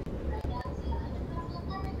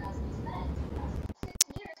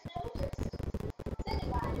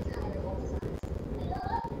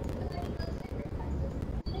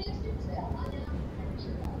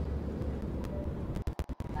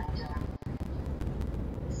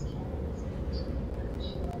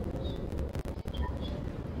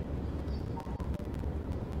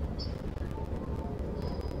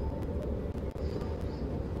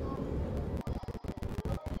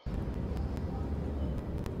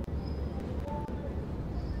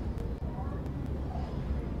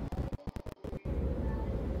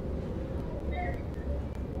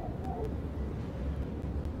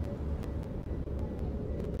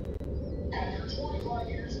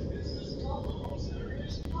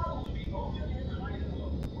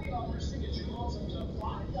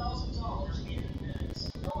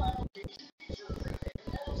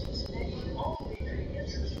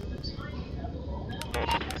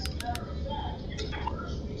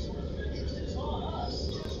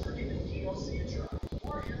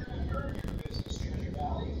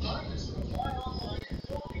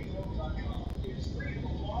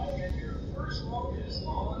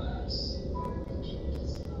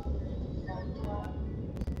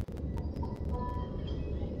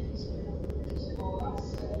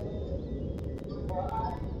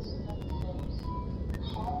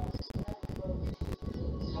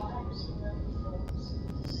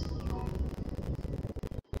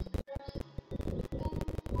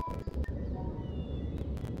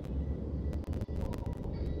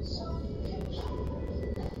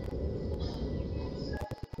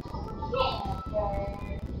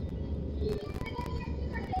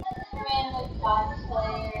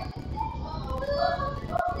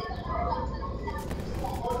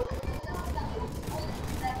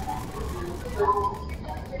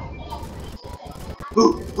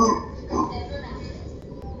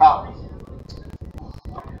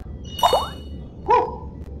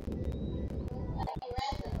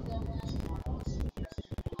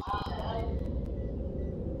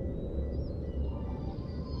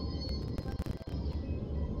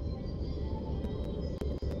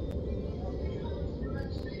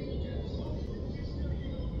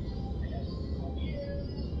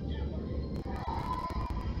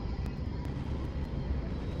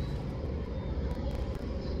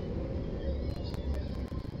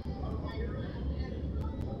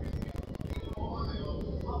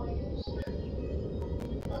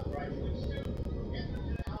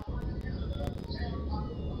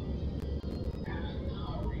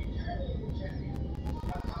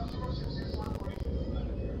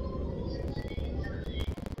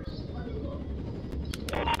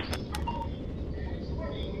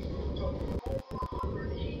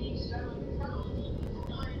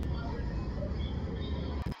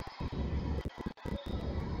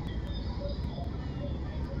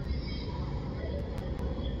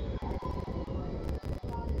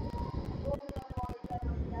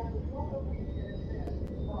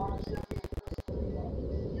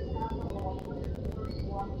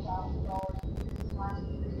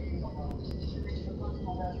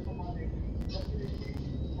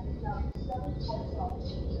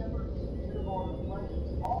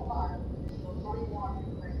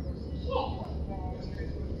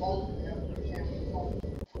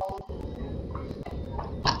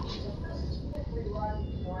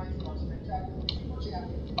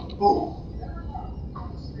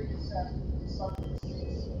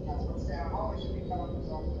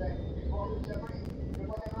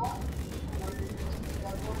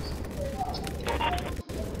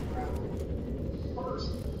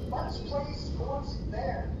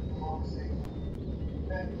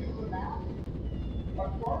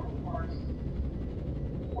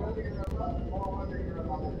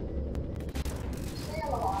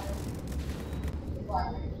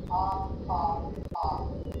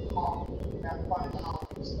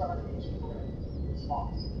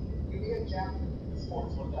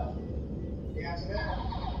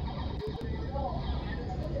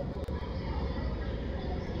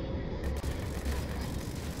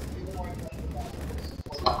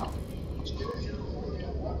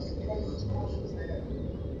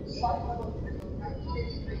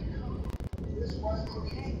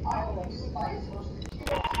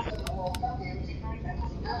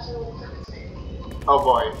 Oh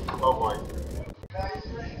boy, oh boy.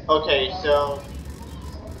 Okay, so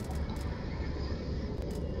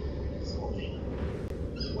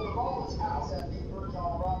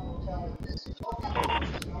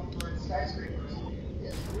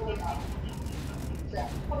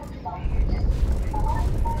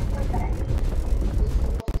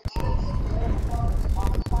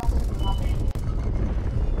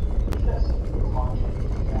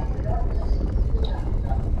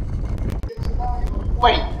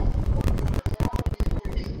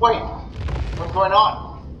wait, what's going on?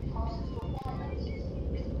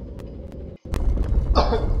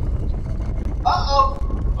 Uh-oh!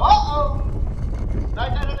 Right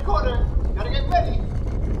down in the corner. Gotta get ready.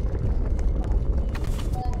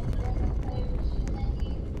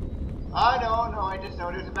 No, I just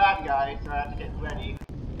know there's a bad guy, so I have to get ready.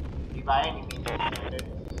 Be by any means necessary.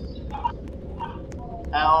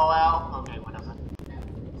 LOL. Okay, whatever.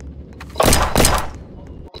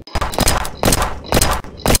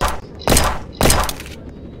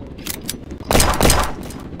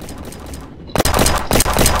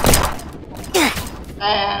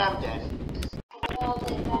 And I'm dead.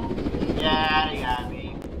 Yeah, they got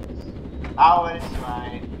me. I'll let it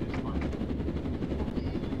slide. It's fun.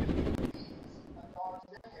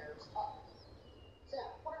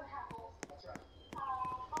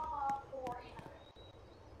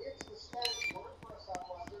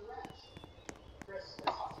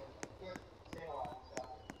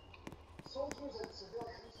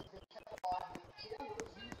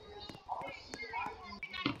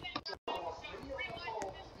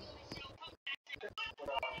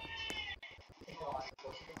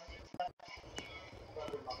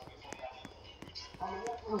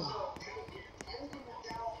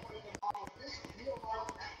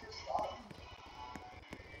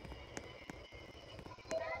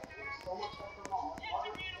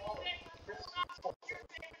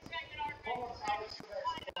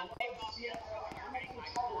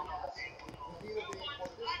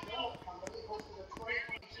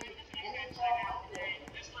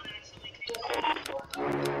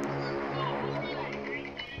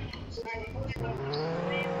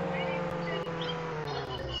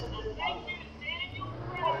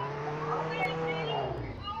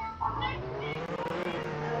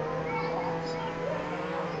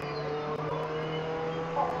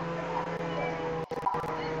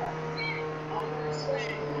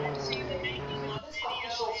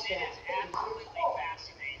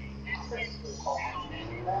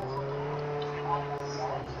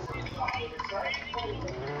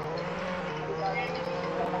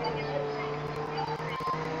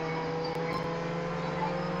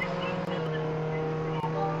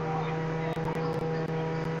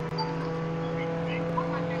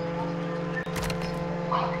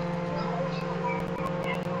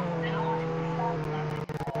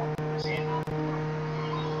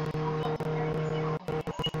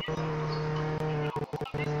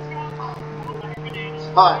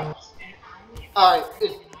 Alright. Alright.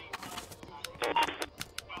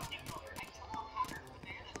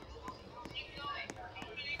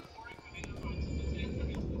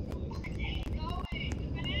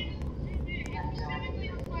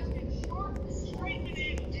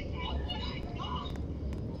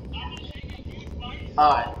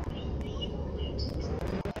 Alright.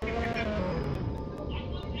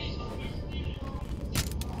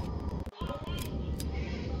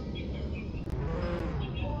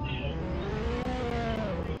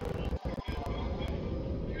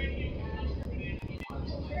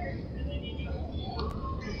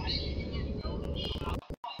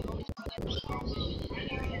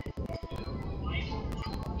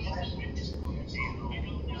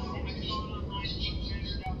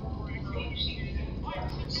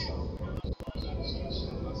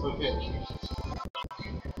 Okay.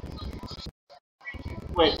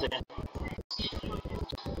 Wait a second.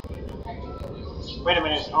 Wait a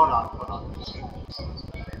minute. Hold on. Hold on.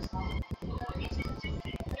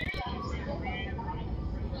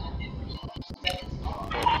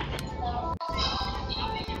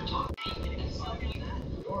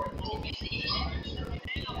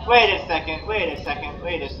 Wait a second. Wait a second.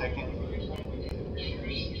 Wait a second.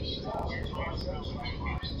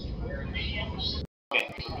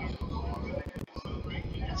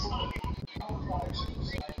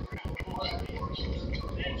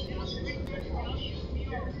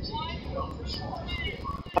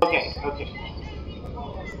 Okay. Okay.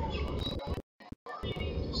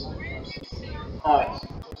 Alright.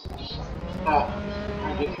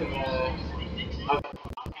 I'm just gonna. Okay.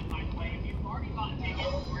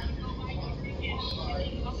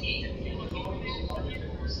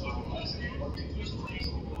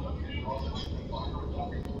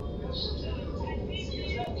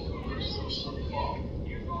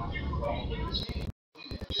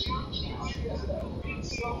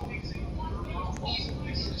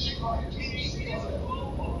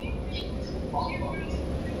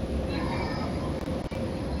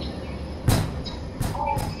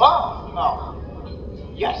 Oh!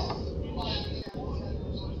 Oh. Yes.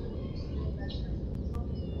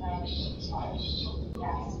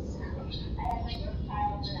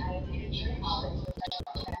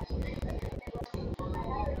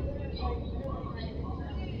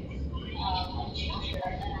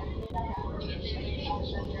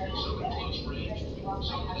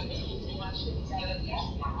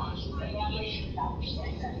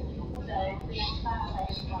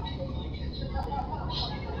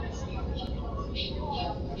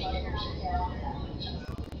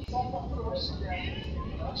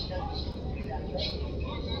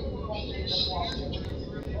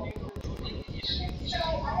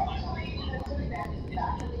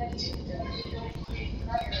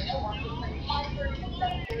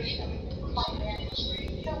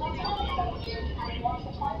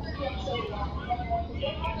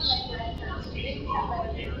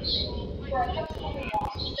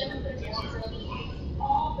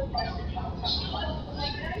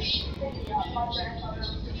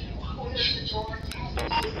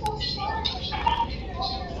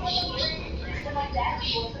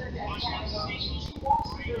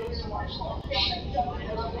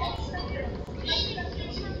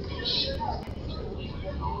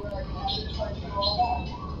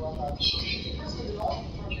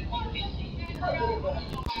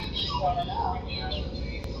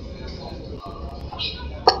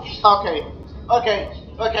 Okay. Okay.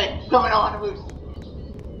 Okay. Coming on loose.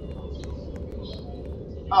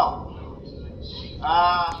 Oh.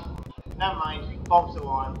 Never mind. Bulbs are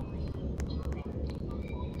on.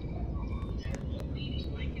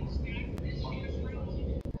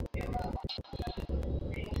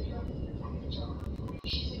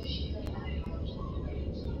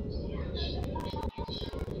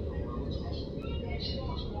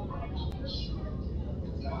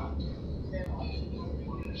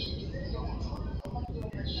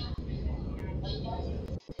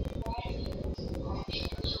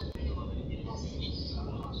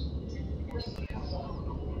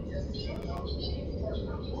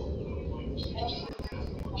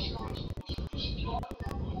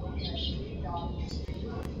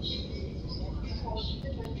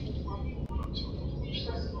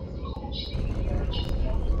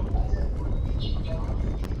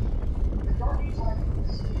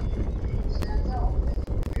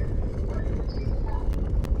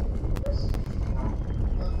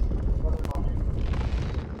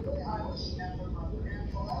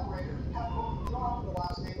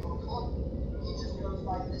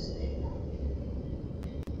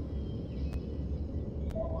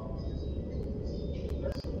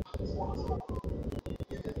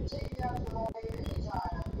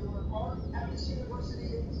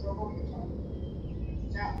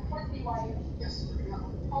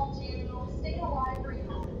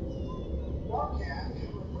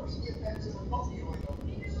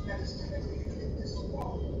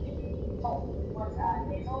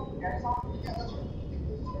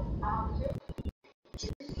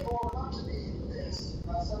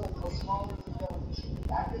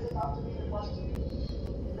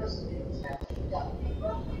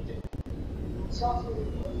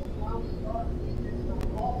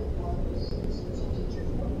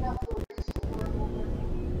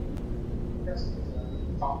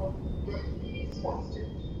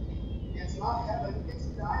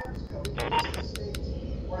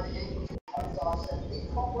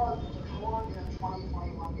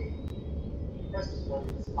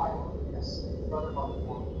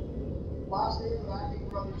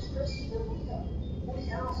 Woody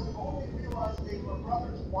Harrelson only realized they were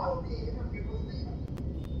brothers while being interviewed with Lena.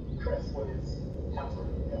 Chris, what is Hemsworth?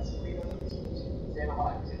 Yes, Lena staying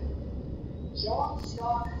alive too. John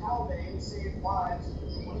Scott Haldane saved lives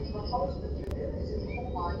when he proposed that the Americans in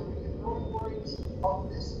coal mine would get no worries of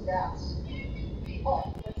this gas.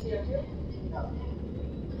 Oh, that's CO2? No.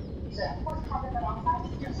 Sam. What's carbon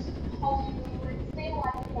monoxide? Yes. Oh, stay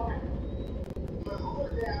alive for The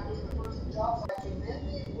Hoover Dam was the first job site to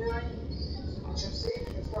mandate wearing PPEs, which have saved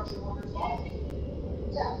construction workers' lives.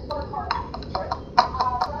 Yeah, What carbon? that's right.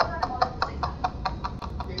 Rubber and motorcycle.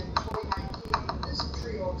 In 2019, this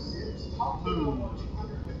trio of Sims topped the Billboard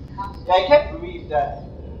 200 with half. Yeah, I can't believe that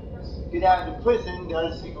get out of prison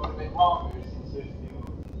does take a little bit longer since there's new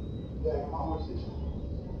forces.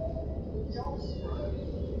 Jonas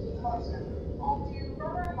Alexander, Home to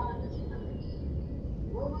rubber and motorcycle.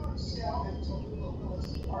 Roma, Scout, and Tallulah Willis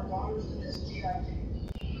are daughters to this GIG.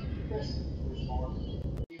 Chris, there's more.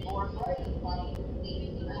 Before right at the bottom of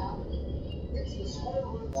the map, it's the square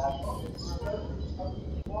root of the square root of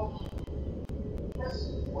 12.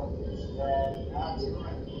 Chris, what is that? That's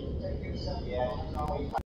correct. Thank you, Seth. Yeah.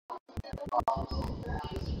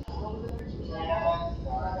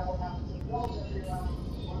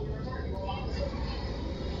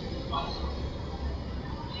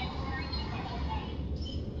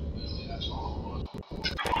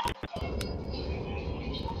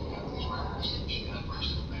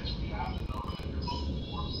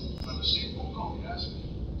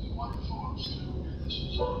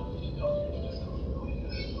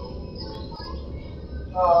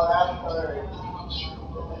 Oh, that's hilarious.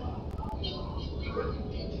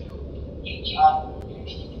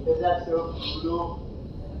 Is that so brutal?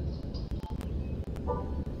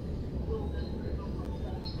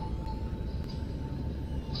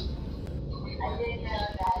 I didn't know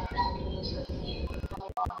that means the team was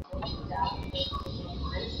so long to job.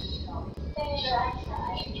 Things that I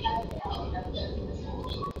tried, I failed at this.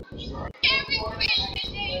 Every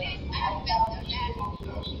Christmas day is Advent,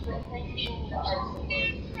 but thanks to the art support,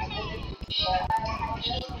 but I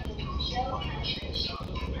just so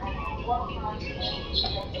one concept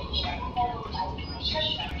that they can hold I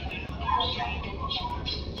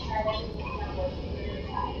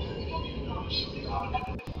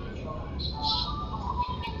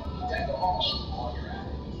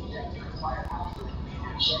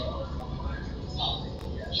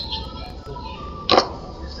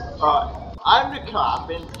I'm the cop,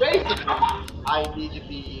 and basically, I need to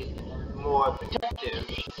be more protective.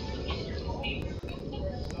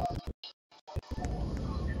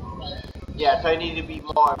 Yes, I need to be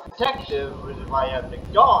more protective, which is why I have the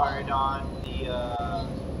guard on the,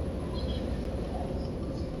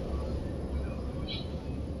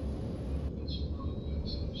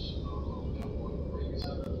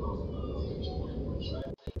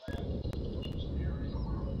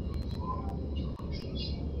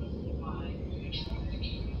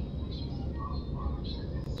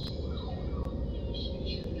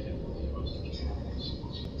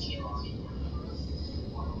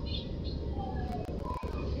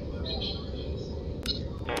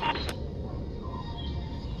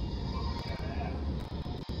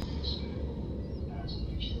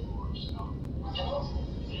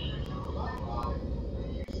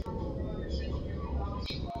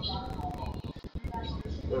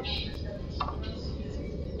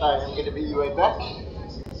 Alright, I'm gonna be right back.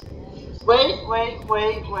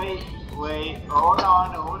 Wait. Hold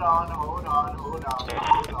on.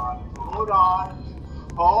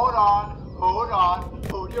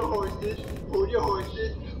 Hold your horses.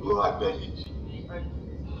 Oh, I bet you.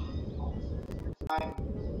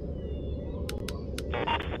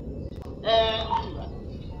 And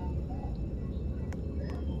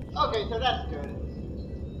okay, so that's good.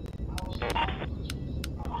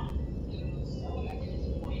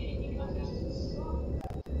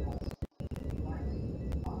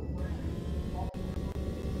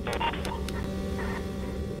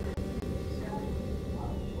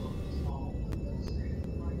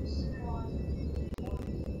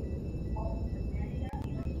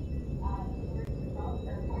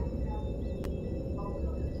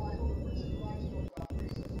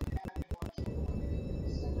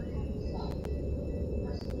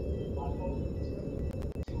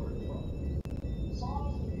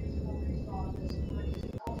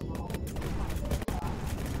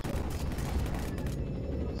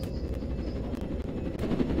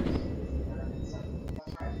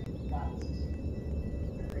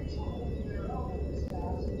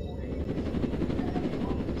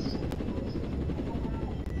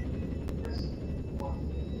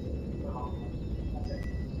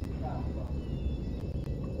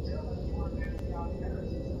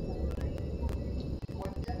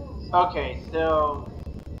 Okay, so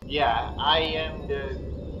yeah, I am the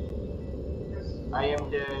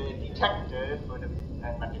detective for the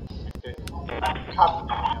not the detective, cop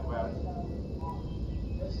about.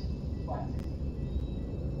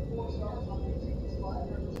 Four stars on the tickets flag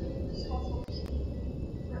representing this constellation.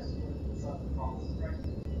 Chris was the sun across the striped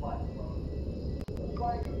flag above. The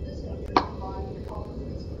flag of this country combines the colors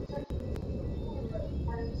of its protectors, the blue and red of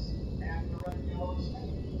France and the red and yellow of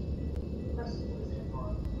Spain. Chris was in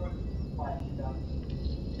our good flag down.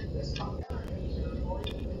 This American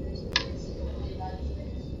territory is the seal of the United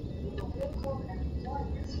States, with the wheel club and flag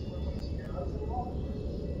disc replacing arrows and all.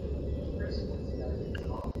 Chris was the United States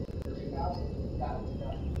Army for 2000 battle to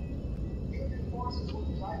battle. Union forces were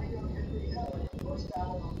driving up Henry Hill in the first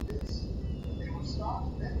battle of this. They were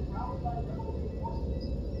stopped, then routed by rebel reinforcements.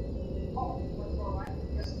 Oh, what's going on?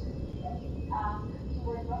 Yes,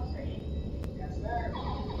 Keyword grocery. yes, there.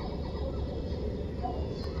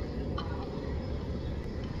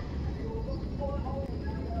 They were looking for a home and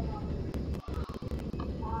now got an opportunity.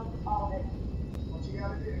 All of it. What you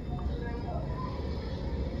gotta do? There you go.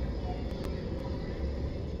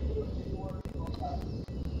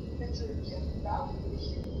 Picture Jim Bowden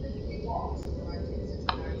shoot 50 walks in the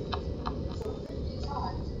 1969 season. So 50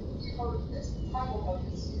 times he heard this title of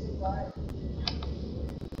his season diary.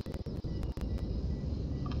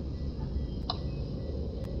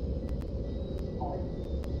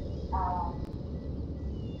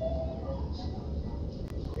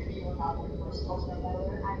 Maybe you were not when you first posted that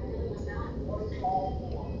earlier. I really was not. What is all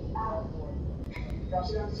for? All for. Got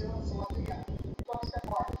you down to select again. Focus that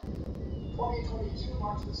part. 2022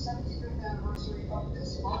 marks the 75th anniversary of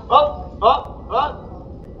this month.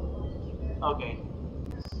 Okay.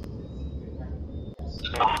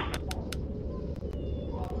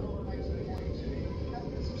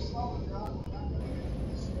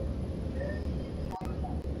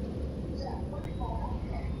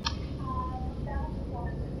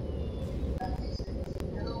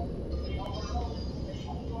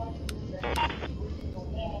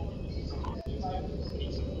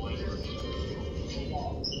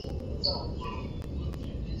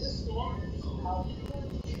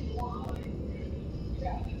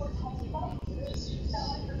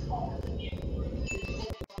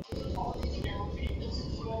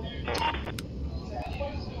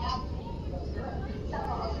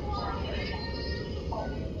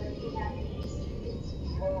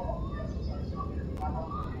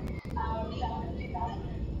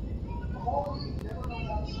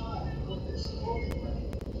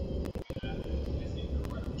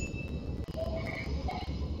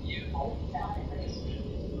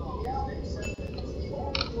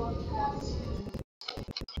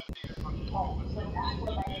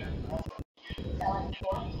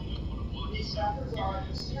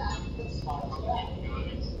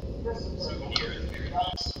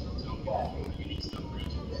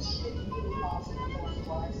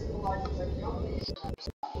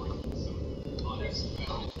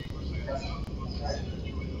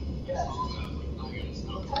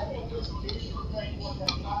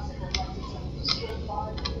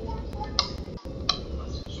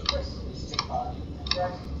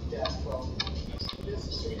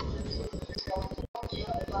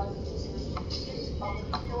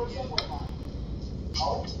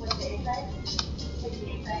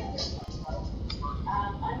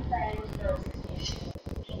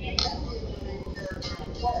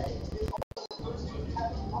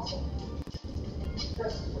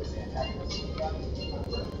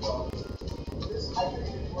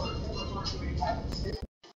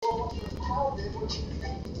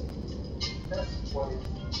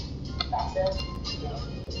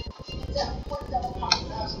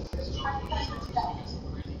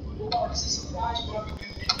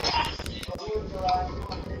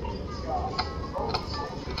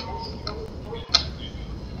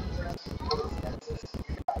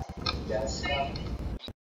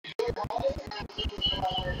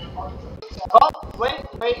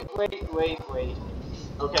 Oh, wait.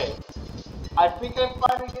 Okay. I think I'm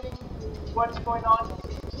finally getting what's going on.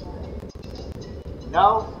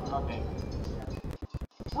 No? Okay.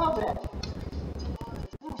 Oh, man.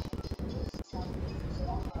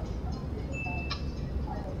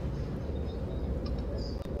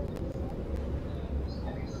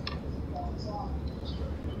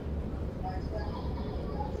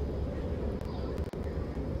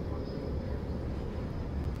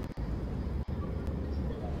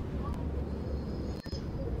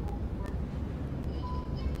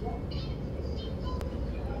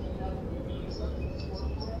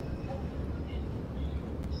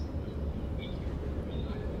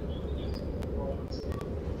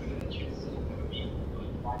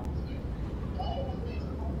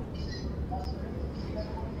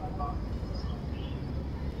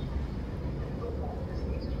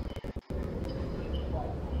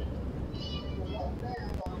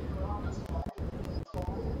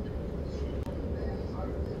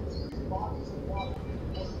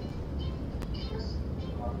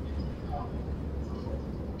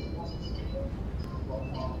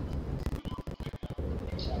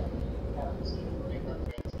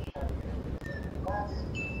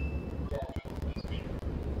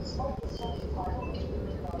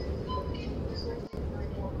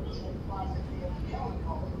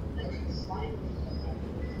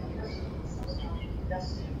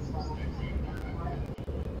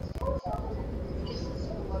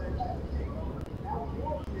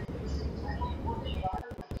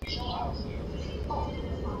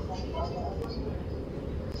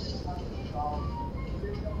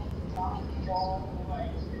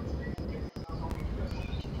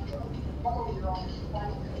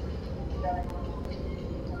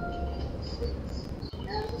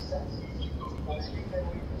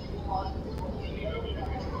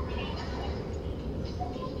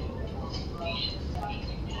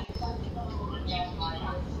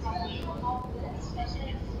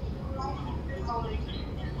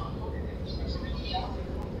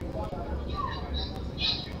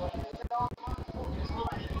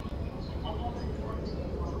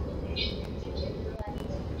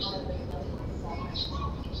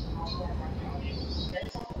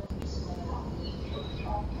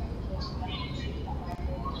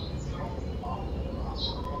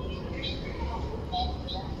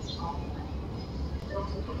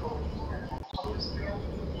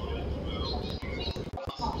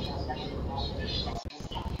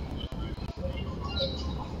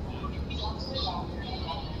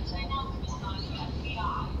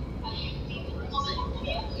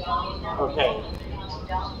 Okay.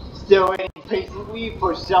 Still waiting patiently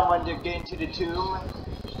for someone to get into the tomb.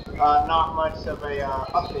 Not much of a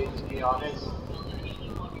update, to be honest.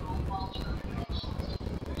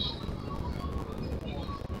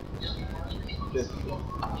 Just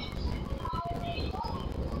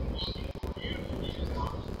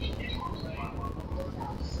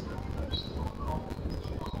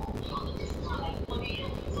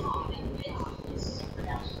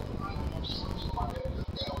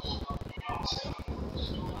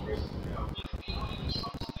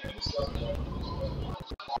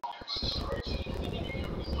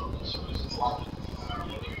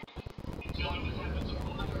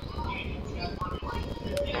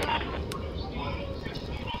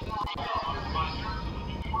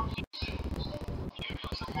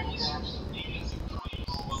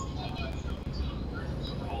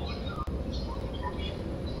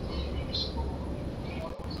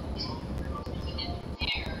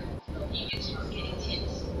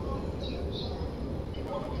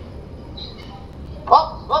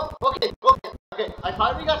okay. I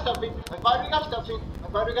finally got something.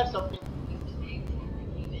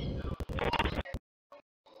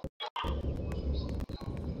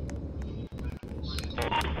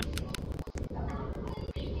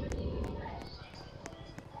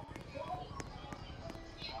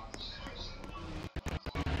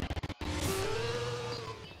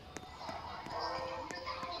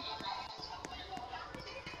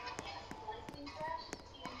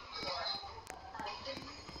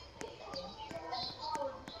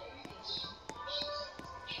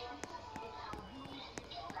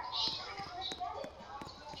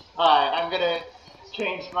 Alright, I'm gonna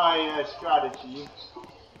change my strategy.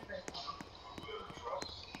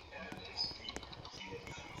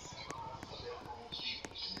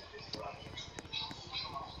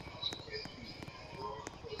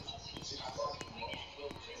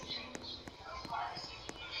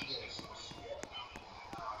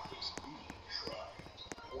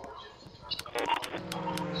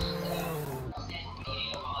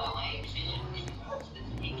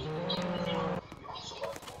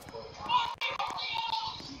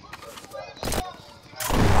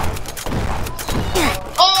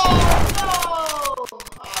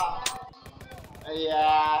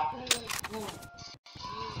 Yeah.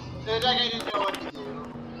 It's like I didn't know what to do.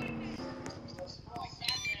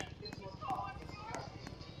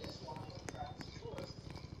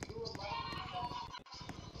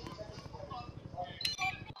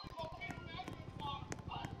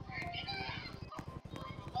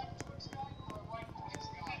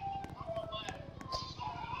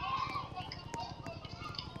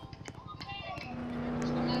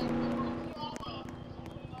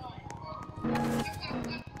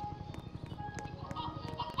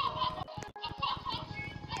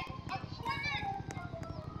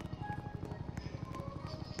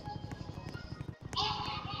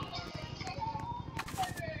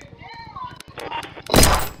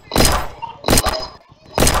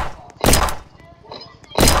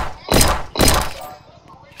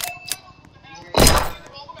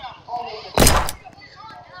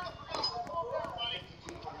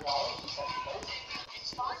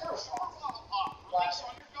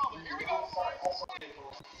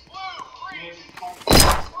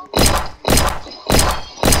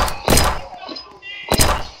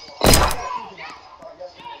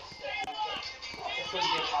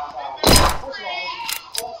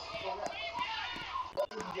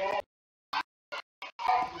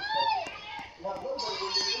 Now, nobody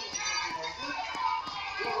in the New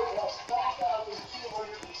England has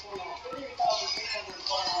 5,220,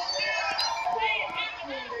 38,605, and they have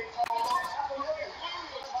 15 days home,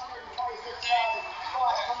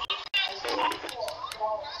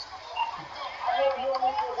 5,126,554. I know New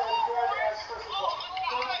England was as good as first of all.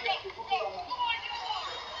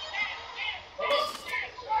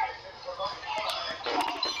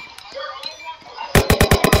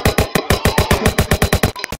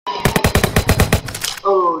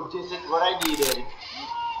 Oh, this is what I needed.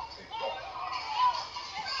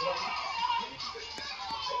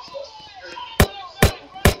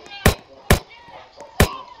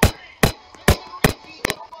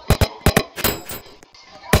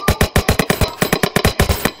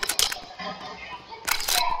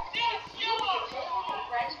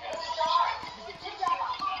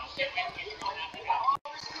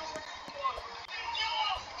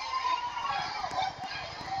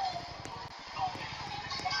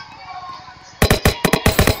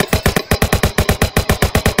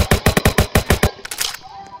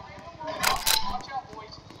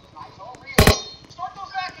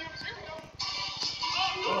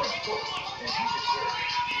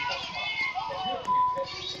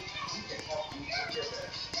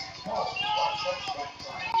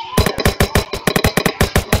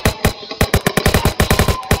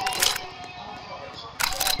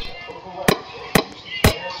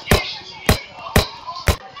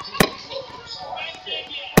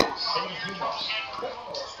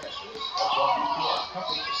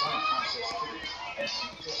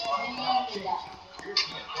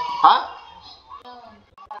 Huh?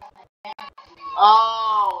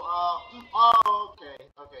 Oh, okay.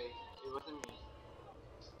 It wasn't me.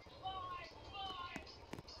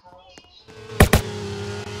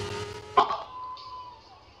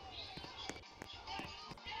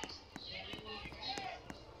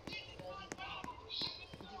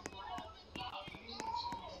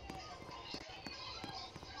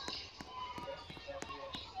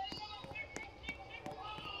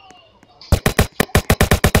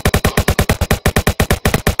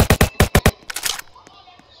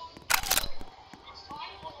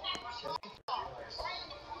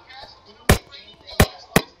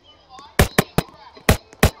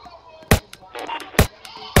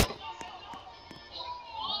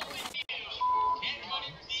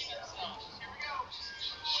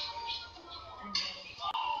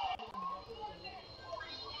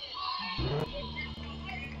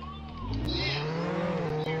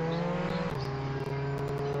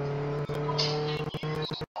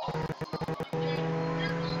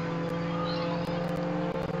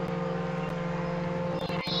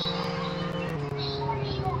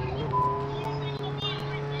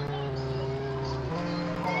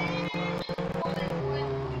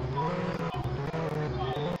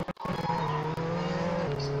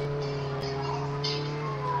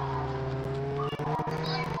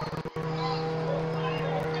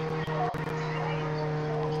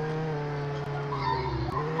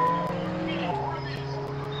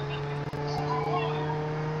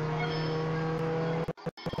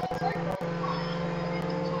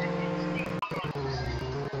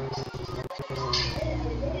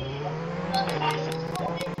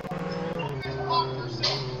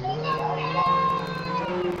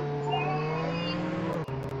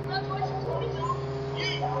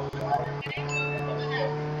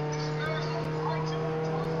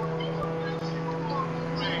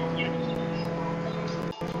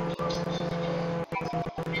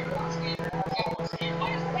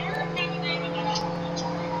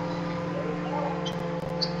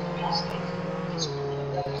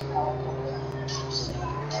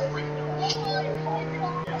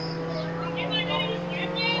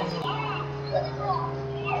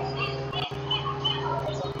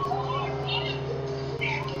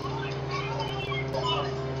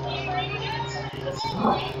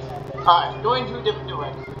 Alright, going to a different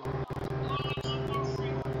direction.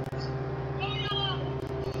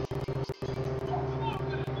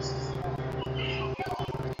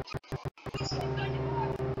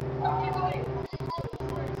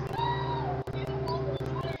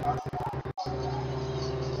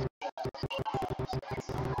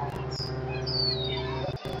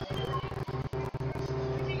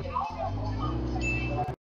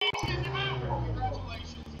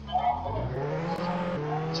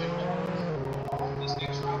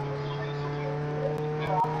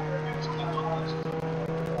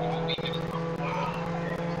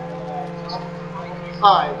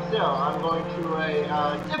 Alright, so I'm going to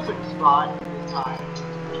a different spot this time.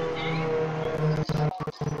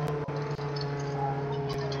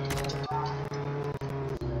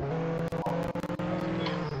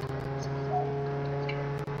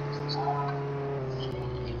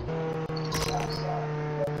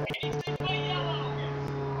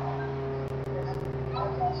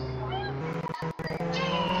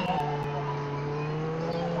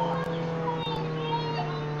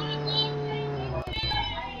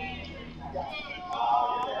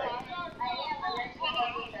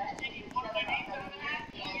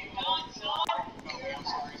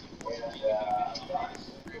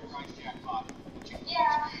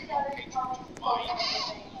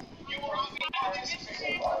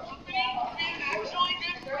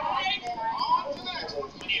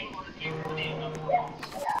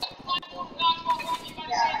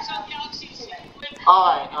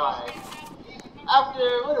 outside. After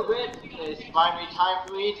a little bit, it's finally time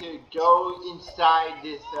for me to go inside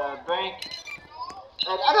this bank.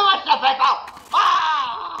 And I don't want the paper!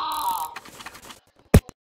 Ah!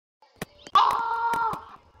 Ah!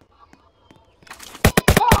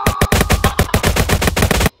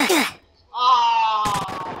 Ah!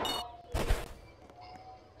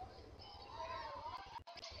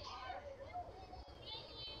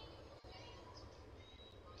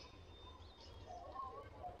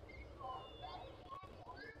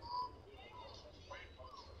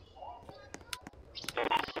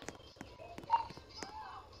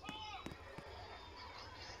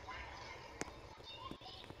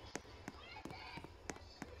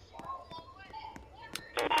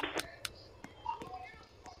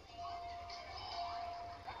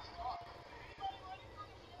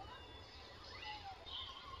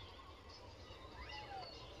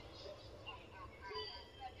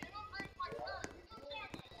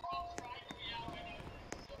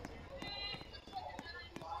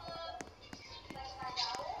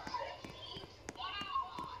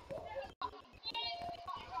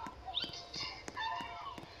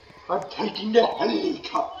 I'm taking the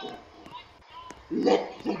helicopter.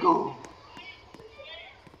 Let's go.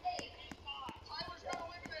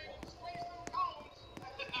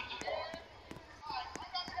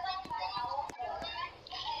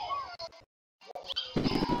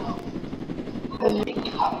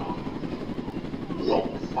 Helicopter.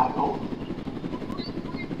 Let's go.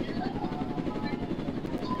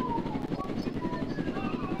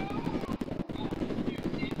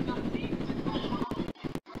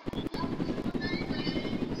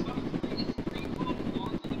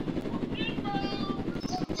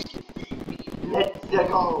 Let's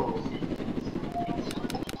go.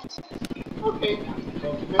 Okay,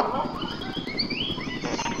 thank you very much.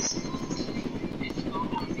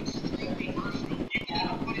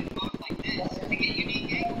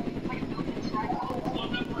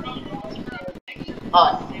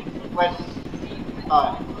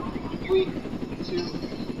 Alright, 3,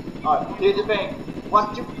 2, alright, here's the bank.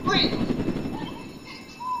 1, 2, 3!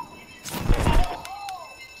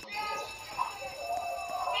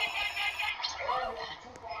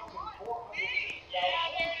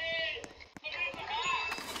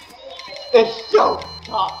 It's so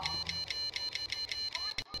tough.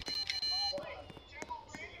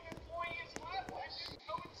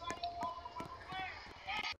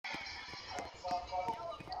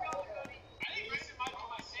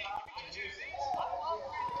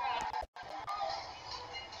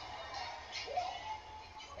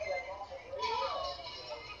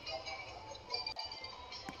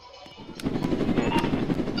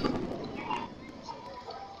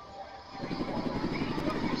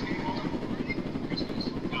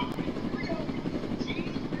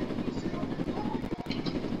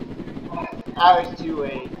 I was too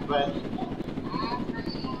late, but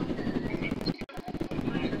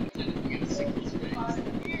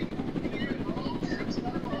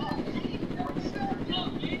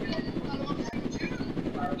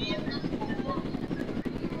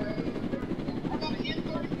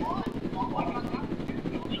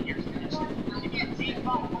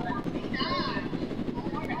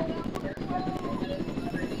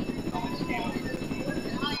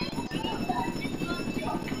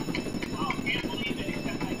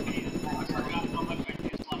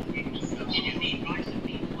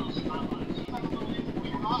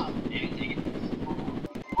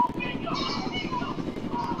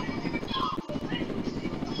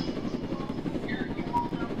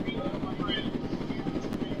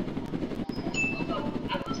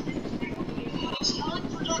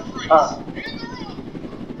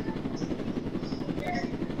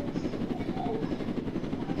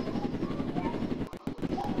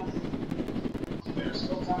There's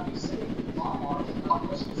still time to save. Walmart,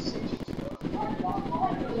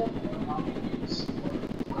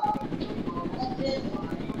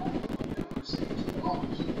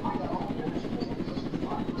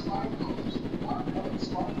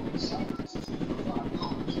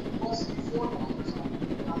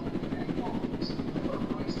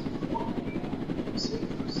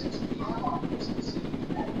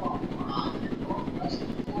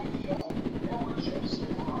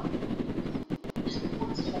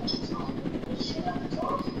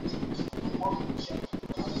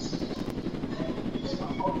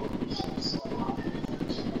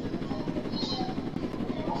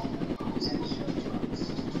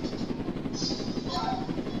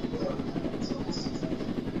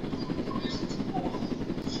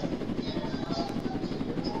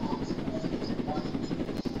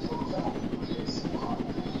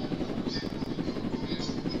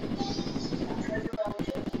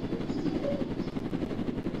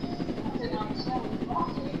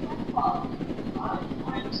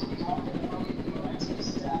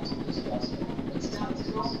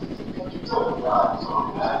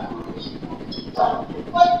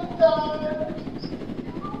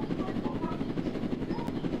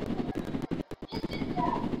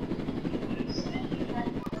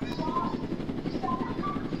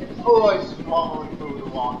 Oh, I swallowed through the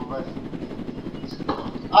wrong person.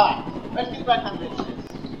 Alright, let's get back on business.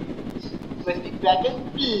 Let's get back in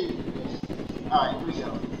business. Alright, here we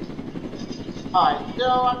go. Alright, so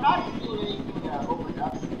I'm not seeing anything open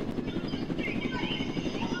up.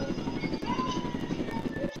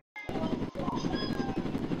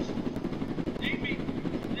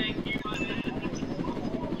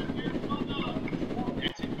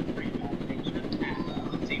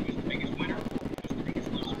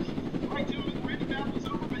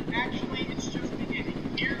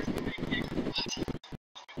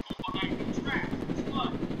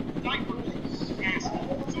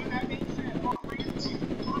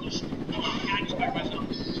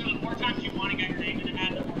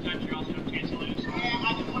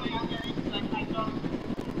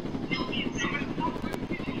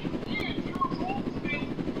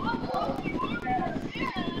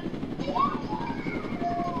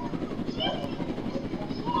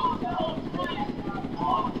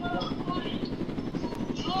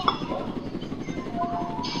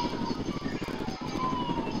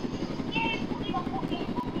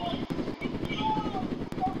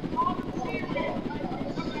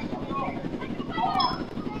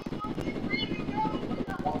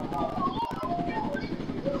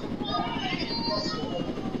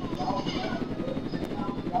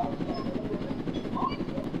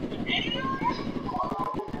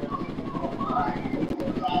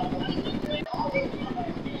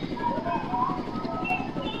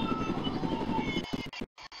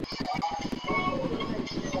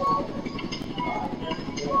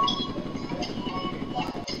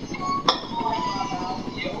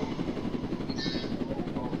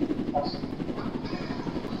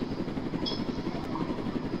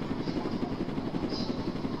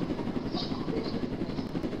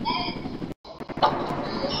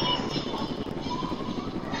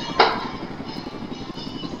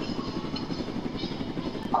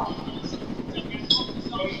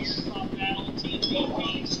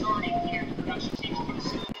 Starting here, production